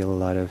when they feel a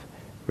lot of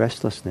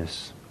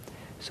restlessness.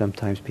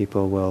 Sometimes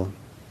people will,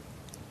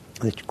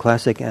 the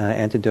classic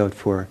antidote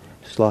for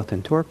sloth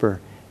and torpor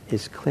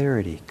is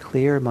clarity,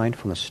 clear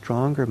mindfulness,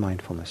 stronger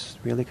mindfulness.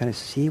 Really kind of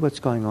see what's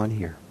going on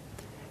here.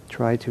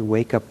 Try to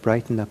wake up,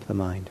 brighten up the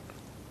mind.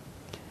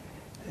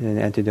 And an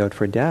antidote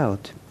for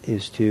doubt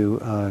is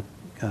to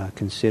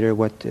consider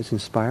what is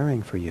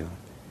inspiring for you,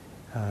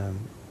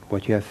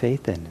 what you have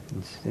faith in,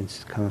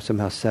 and kind of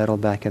somehow settle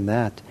back in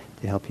that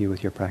to help you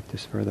with your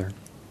practice further.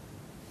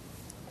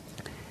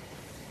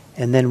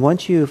 And then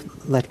once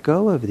you've let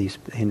go of these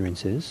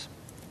hindrances,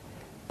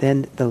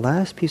 then the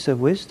last piece of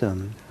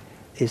wisdom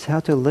is how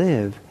to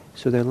live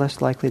so they're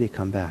less likely to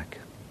come back.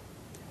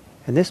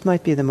 And this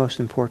might be the most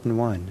important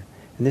one.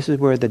 And this is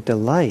where the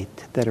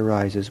delight that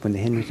arises when the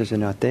hindrances are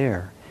not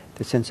there,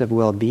 the sense of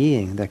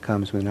well-being that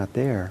comes when they're not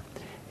there,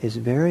 is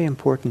very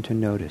important to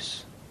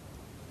notice.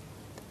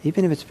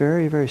 Even if it's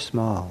very, very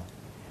small,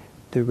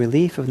 the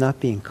relief of not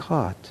being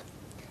caught,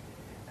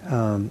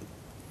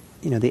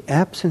 the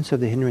absence of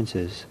the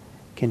hindrances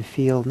can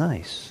feel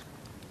nice.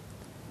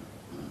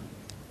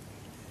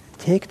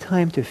 Take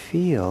time to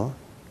feel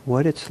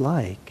what it's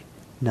like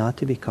not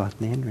to be caught in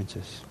the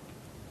hindrances.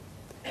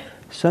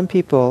 Some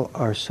people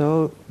are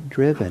so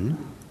driven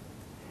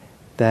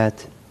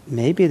that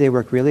maybe they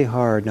work really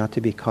hard not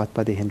to be caught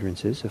by the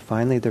hindrances, so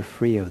finally they're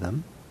free of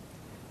them.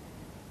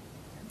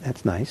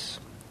 That's nice.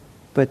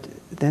 But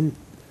then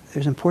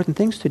there's important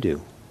things to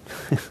do.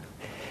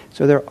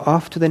 So they're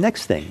off to the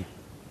next thing,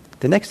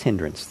 the next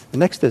hindrance, the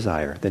next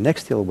desire, the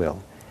next ill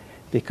will,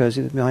 because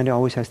the mind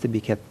always has to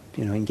be kept,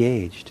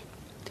 engaged.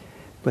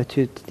 But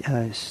to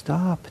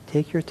stop,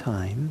 take your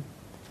time,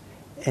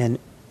 and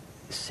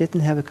sit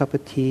and have a cup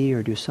of tea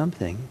or do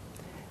something,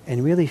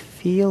 and really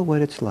feel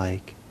what it's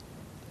like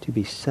to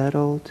be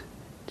settled,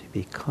 to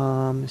be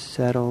calm,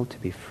 settled, to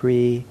be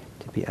free,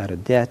 to be out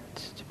of debt,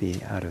 to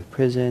be out of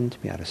prison, to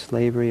be out of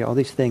slavery, all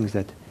these things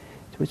to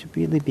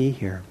really be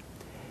here.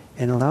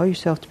 And allow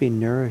yourself to be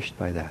nourished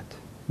by that,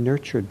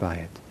 nurtured by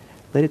it.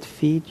 Let it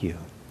feed you.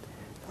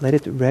 Let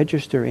it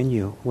register in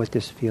you what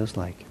this feels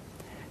like.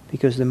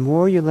 Because the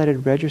more you let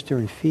it register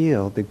and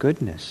feel the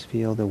goodness,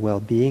 feel the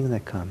well-being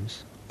that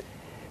comes,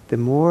 the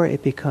more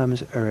it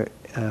becomes,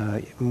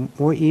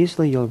 more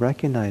easily you'll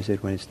recognize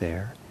it when it's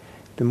there,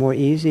 the more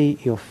easy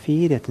you'll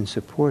feed it and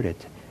support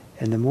it,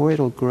 and the more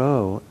it'll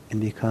grow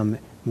and become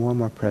more and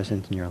more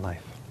present in your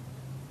life.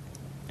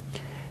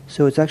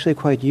 So it's actually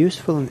quite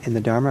useful in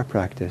the Dharma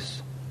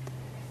practice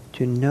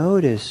to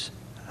notice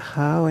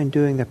how in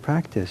doing the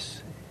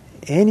practice,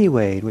 any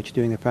way in which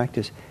doing the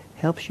practice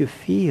helps you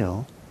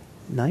feel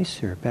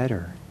nicer,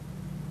 better.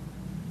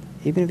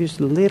 Even if you're just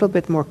a little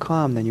bit more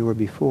calm than you were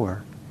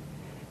before,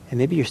 and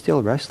maybe you're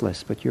still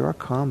restless, but you are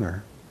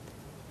calmer,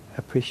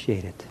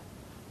 appreciate it.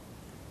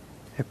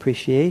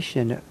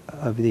 Appreciation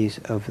of these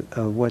of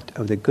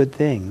the good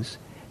things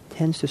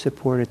tends to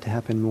support it to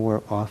happen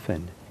more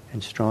often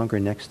and stronger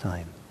next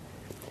time.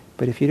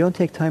 But if you don't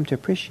take time to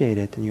appreciate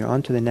it and you're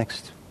on to the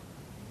next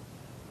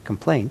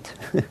complaint,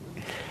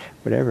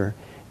 whatever,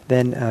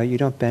 then you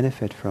don't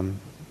benefit from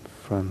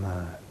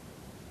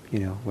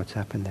what's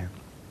happened there.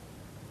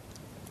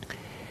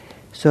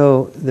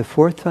 So the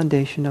fourth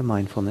foundation of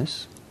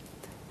mindfulness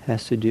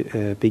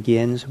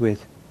begins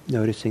with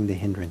noticing the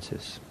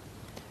hindrances.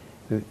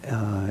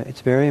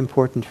 It's very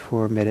important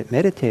for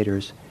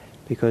meditators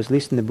because, at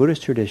least in the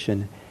Buddhist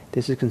tradition,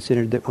 this is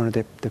considered one of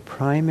the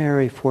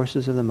primary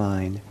forces of the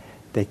mind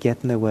that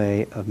get in the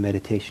way of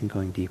meditation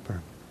going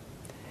deeper.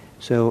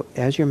 So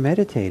as you're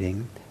meditating,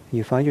 and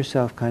you find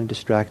yourself kind of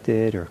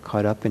distracted or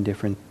caught up in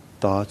different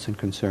thoughts and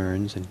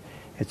concerns, and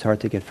it's hard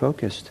to get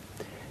focused,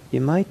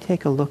 you might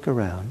take a look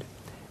around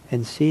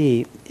and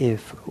see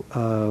if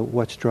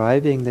what's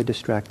driving the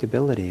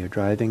distractibility or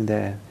driving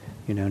the,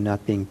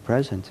 not being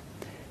present,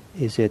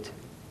 is it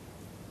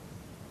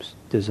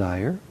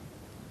desire?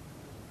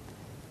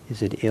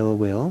 Is it ill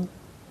will?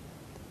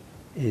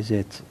 Is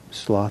it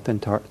sloth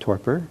and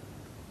torpor?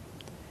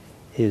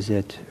 Is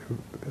it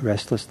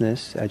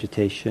restlessness,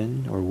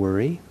 agitation, or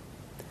worry?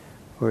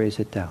 Or is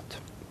it doubt?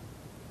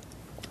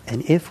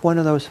 And if one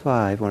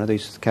of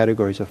these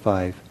categories of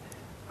five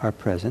are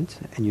present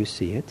and you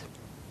see it,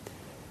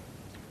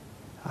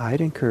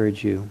 I'd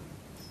encourage you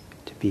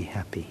to be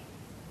happy.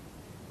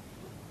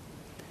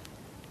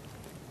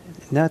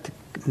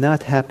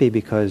 Not happy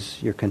because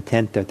you're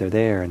content that they're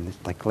there and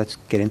it's like, let's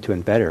get into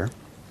it better,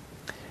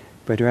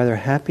 but rather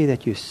happy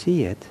that you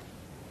see it,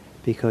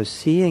 because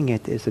seeing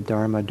it is the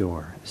Dharma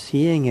door.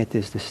 Seeing it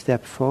is the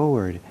step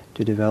forward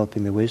to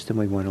developing the wisdom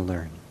we want to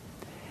learn.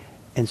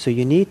 And so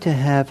you need to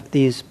have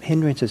these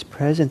hindrances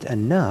present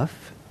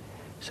enough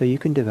so you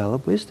can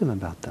develop wisdom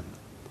about them.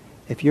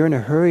 If you're in a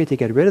hurry to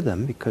get rid of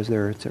them because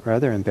they're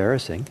rather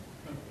embarrassing,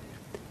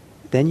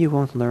 then you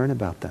won't learn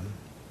about them.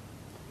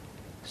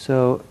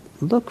 So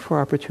look for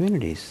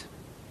opportunities.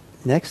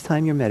 Next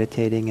time you're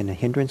meditating and a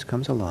hindrance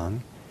comes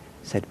along,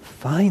 said,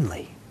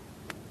 finally,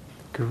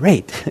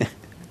 great.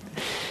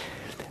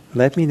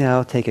 Let me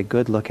now take a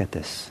good look at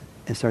this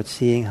and start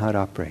seeing how it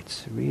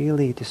operates.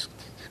 Really just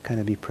kind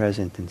of be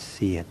present and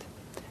see it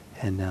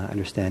and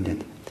understand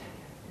it.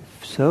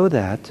 So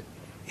that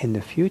in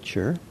the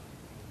future,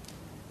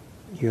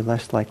 you're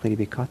less likely to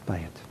be caught by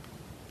it.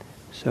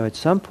 So at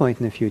some point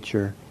in the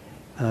future,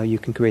 you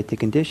can create the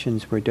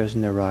conditions where it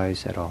doesn't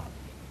arise at all.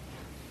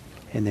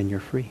 And then you're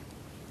free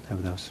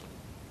of those.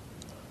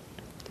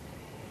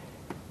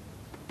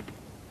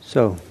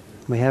 So,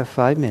 we have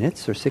 5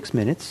 minutes or 6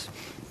 minutes.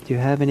 Do you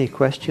have any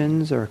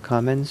questions or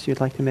comments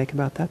you'd like to make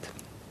about that?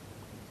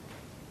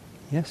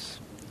 Yes?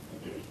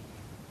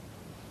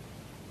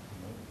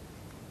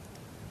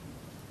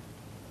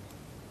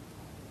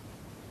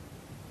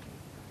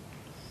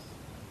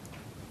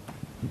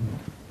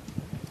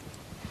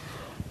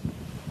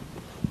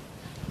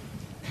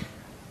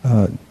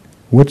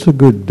 What's a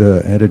good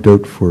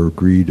antidote for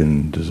greed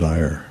and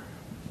desire?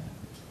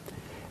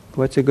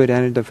 What's a good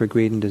antidote for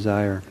greed and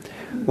desire?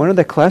 One of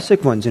the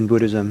classic ones in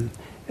Buddhism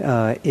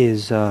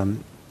is to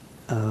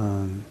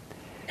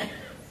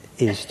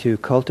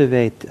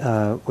cultivate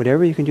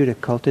whatever you can do to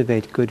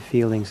cultivate good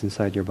feelings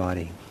inside your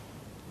body,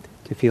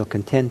 to feel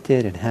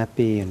contented and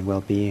happy and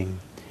well-being.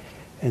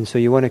 And so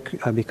you want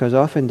to, because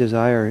often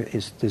desire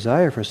is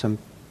desire for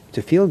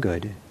to feel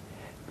good,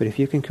 but if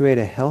you can create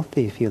a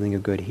healthy feeling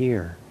of good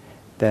here,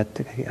 that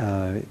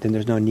then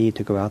there's no need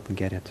to go out and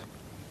get it.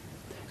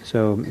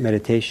 So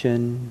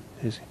meditation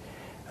is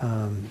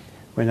a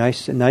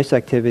nice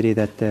activity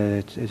that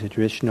is a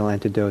traditional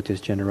antidote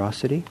is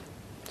generosity.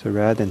 So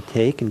rather than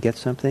take and get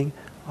something,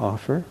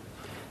 offer.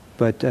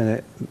 But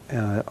then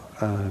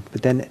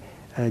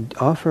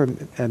offer,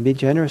 be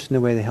generous in a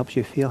way that helps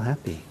you feel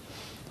happy.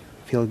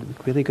 Feel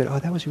really good. Oh,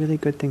 that was a really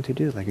good thing to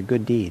do, like a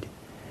good deed.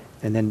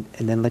 And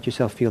then let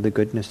yourself feel the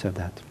goodness of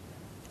that.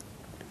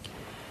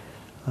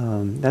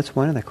 That's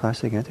one of the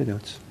classic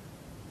antidotes.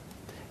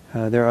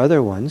 There are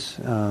other ones,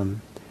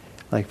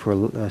 like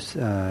for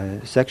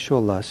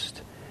sexual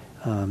lust.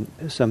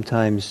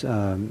 Sometimes,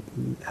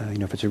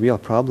 if it's a real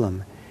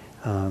problem,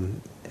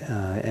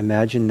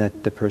 imagine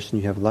that the person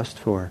you have lust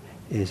for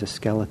is a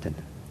skeleton,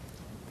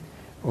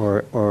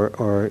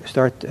 or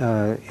start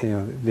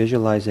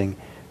visualizing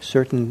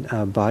certain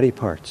body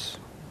parts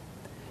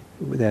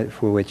that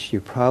for which you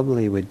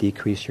probably would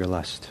decrease your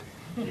lust.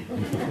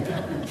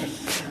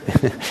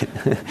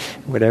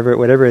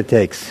 whatever it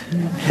takes.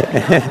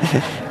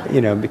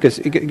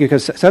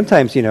 Because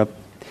sometimes you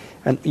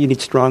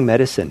need strong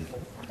medicine.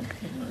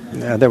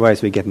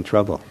 Otherwise, we get in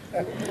trouble.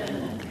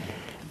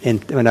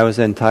 And when I was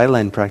in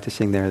Thailand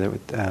practicing there was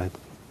a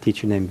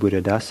teacher named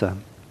Buddhadasa.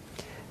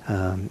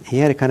 He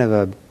had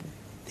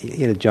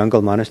he had a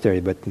jungle monastery,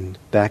 but in the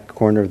back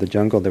corner of the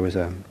jungle there was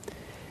a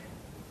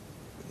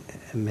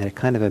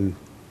kind of a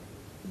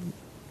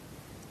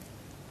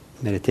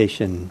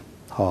meditation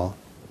hall.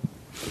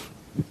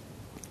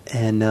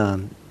 And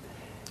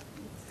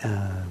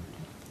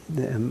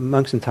the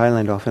monks in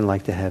Thailand often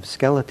like to have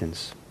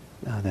skeletons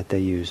that they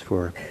use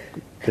for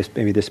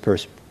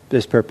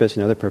this purpose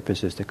and other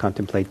purposes, to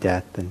contemplate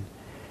death. And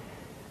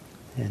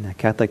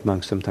Catholic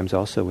monks sometimes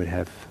also would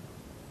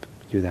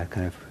do that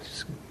kind of.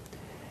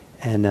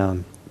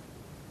 And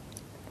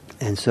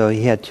so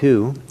he had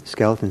 2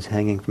 skeletons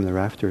hanging from the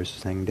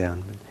rafters, hanging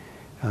down.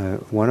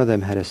 One of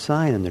them had a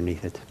sign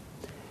underneath it,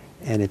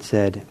 and it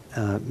said,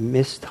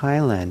 Miss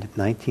Thailand,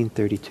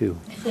 1932.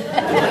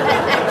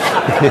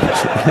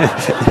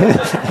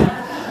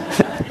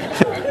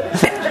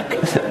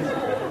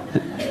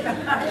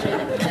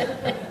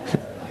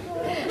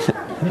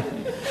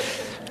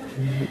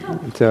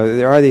 So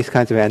there are these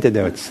kinds of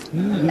antidotes.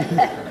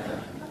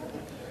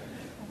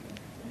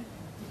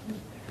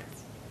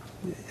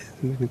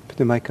 Put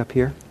the mic up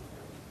here.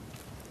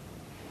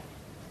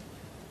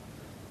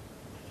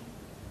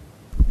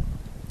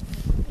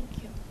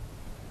 Thank you.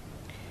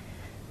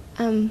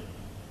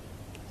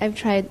 I've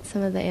tried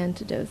some of the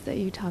antidotes that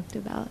you talked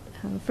about.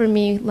 For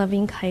me,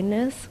 loving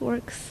kindness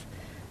works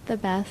the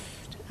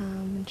best.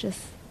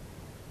 Just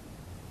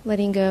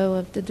letting go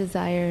of the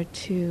desire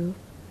to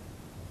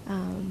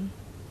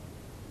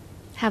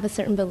have a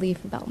certain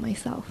belief about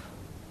myself.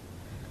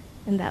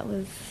 And that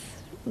was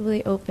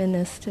really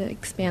openness to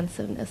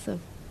expansiveness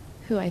of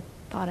who I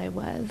thought I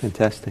was.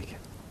 Fantastic.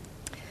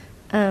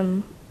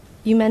 You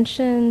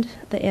mentioned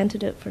the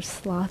antidote for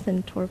sloth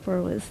and torpor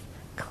was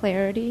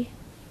clarity,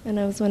 and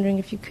I was wondering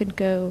if you could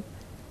go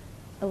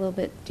a little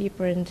bit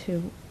deeper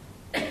into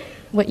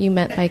what you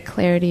meant by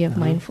clarity of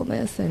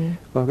mindfulness. And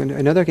well,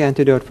 another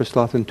antidote for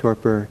sloth and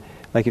torpor,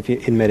 like if you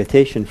in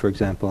meditation, for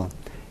example,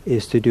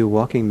 is to do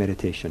walking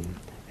meditation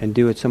and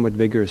do it somewhat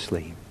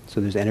vigorously. So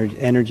there's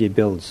energy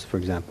builds, for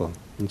example,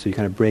 and so you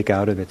kind of break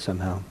out of it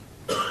somehow.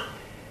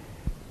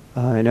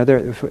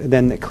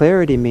 Then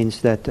clarity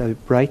means that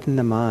brighten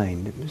the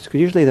mind. So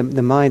usually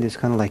the mind is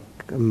kind of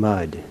like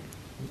mud,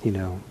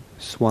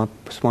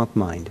 swamp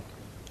mind,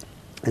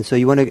 and so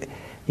you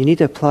need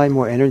to apply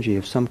more energy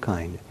of some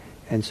kind,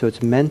 and so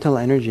it's mental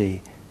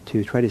energy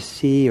to try to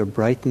see or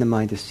brighten the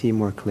mind to see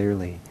more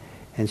clearly,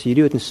 and so you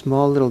do it in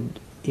small little,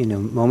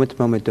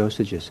 moment-to-moment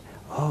dosages.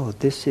 Oh,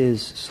 this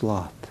is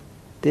sloth.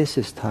 this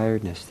is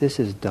tiredness, this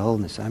is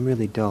dullness, I'm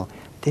really dull,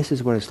 this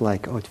is what it's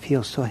like, oh, it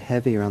feels so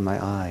heavy around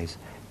my eyes,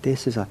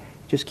 this is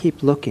just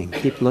keep looking,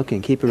 keep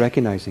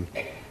recognizing.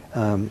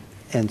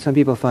 And some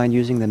people find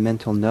using the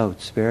mental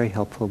notes very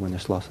helpful when they're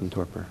sloth and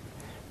torpor.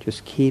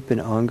 Just keep an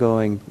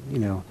ongoing,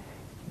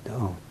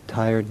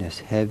 tiredness,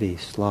 heavy,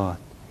 sloth,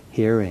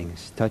 hearing,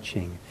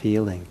 touching,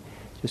 feeling.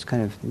 Just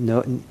kind of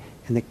note,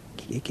 and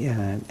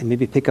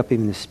maybe pick up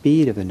even the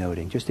speed of the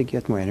noting, just to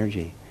get more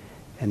energy.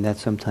 And that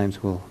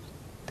sometimes will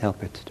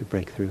help it to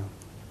break through.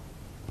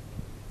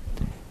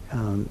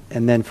 And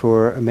then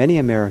for many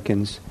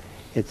Americans,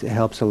 it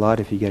helps a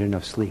lot if you get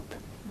enough sleep.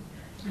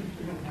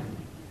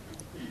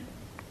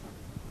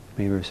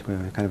 Maybe we're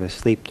kind of a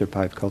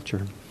sleep-deprived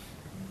culture.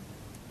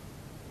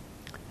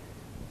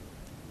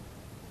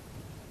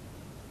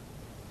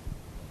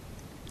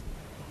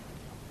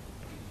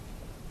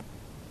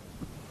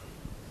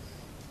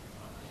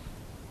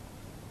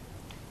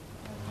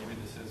 Maybe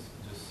this is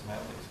just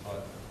semantics,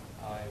 but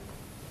I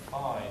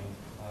find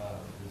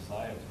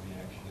desire to be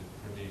actually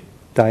pretty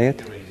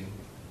Diet? invigorating.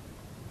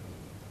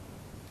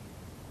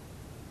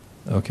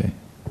 Okay.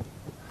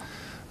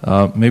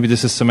 Maybe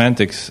this is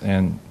semantics,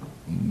 and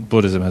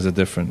Buddhism has a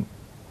different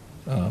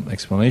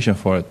explanation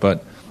for it,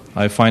 but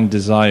I find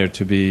desire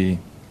to be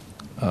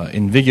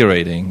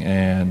invigorating,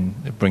 and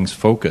it brings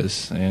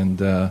focus, and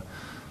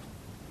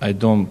I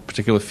don't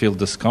particularly feel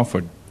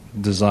discomfort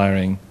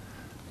desiring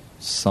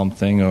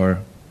something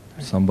or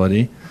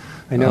somebody.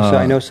 I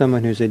know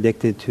someone who's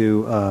addicted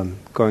to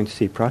going to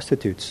see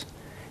prostitutes.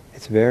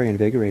 It's very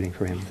invigorating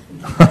for him.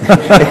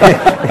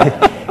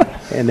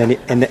 And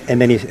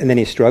then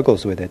he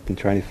struggles with it and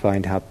trying to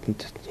find how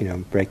to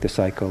break the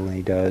cycle, and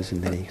he does,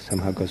 and then he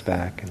somehow goes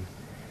back. And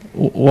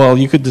well,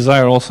 you could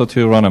desire also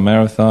to run a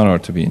marathon or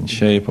to be in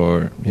shape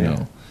or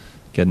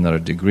get another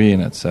degree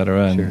and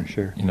etc. And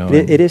sure.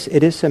 It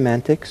is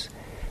semantics.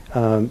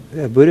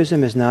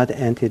 Buddhism is not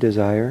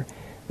anti-desire.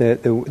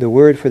 The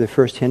word for the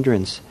first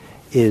hindrance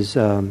is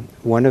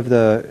one of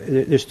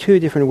the. There's two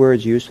different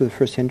words used for the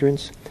first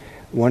hindrance.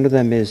 One of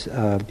them is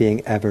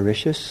being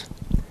avaricious.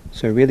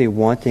 So really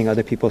wanting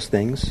other people's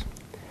things.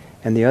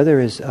 And the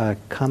other is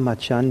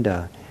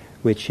kamachanda,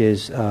 which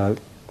is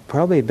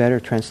probably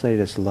better translated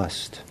as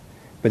lust.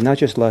 But not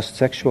just lust,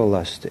 sexual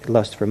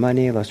lust for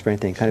money, lust for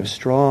anything, kind of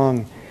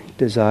strong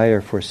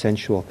desire for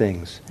sensual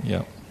things.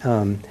 Yeah.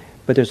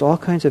 But there's all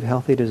kinds of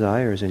healthy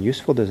desires and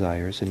useful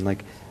desires. And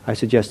like I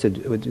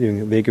suggested with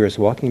doing vigorous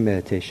walking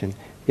meditation,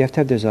 you have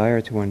to have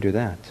desire to want to do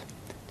that.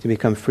 To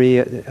become free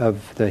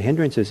of the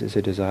hindrances is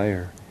a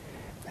desire.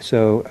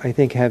 So I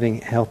think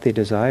having healthy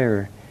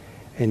desire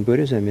in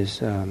Buddhism is,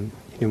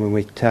 when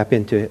we tap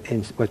into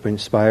what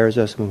inspires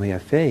us when we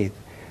have faith,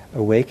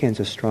 awakens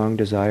a strong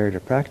desire to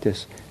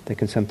practice that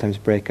can sometimes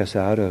break us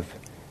out of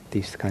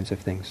these kinds of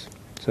things.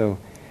 So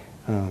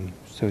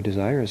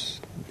desire is,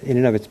 in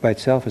and of it by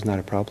itself, is not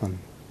a problem.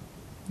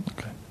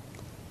 Okay.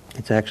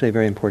 It's actually a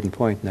very important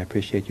point, and I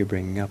appreciate you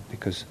bringing up,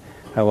 because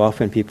how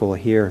often people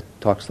hear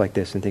talks like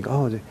this and think,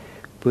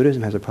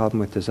 Buddhism has a problem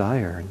with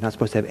desire. Not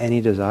supposed to have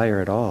any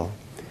desire at all.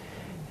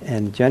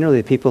 And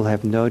generally, people who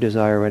have no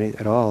desire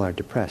at all are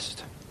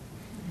depressed.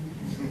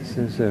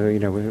 So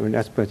we're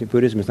not supposed to,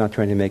 Buddhism is not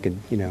trying to make it,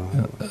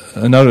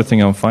 Another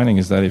thing I'm finding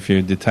is that if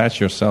you detach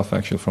yourself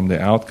actually from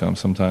the outcome,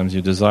 sometimes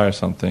you desire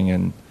something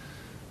and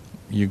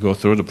you go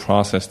through the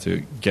process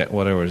to get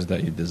whatever it is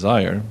that you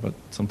desire, but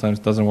sometimes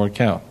it doesn't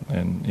work out.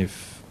 And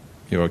if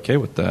you're okay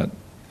with that,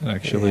 it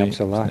actually helps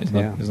a lot. It's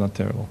not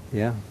terrible.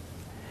 Yeah.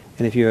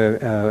 And if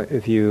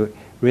you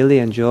really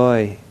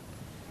enjoy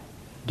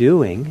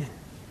doing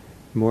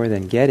more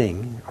than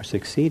getting or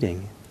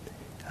succeeding,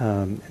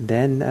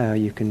 then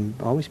you can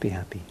always be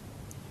happy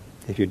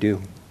if you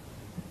do.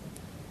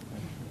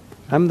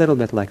 I'm a little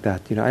bit like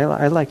that.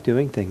 I like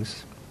doing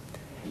things,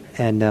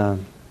 and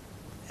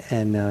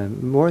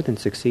more than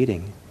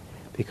succeeding,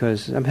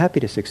 because I'm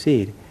happy to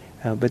succeed.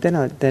 But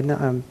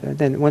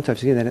then once I've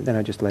succeeded, then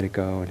I just let it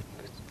go.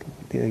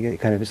 And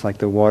kind of, it's like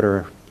the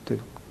water that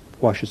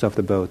washes off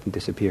the boat and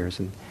disappears,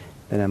 and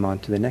then I'm on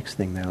to the next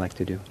thing that I like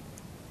to do.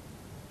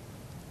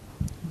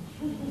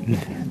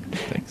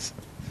 Thanks.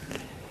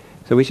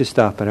 So we should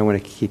stop. I don't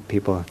want to keep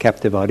people a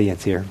captive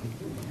audience here.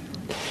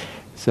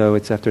 So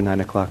it's after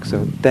 9 o'clock.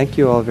 So thank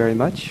you all very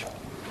much.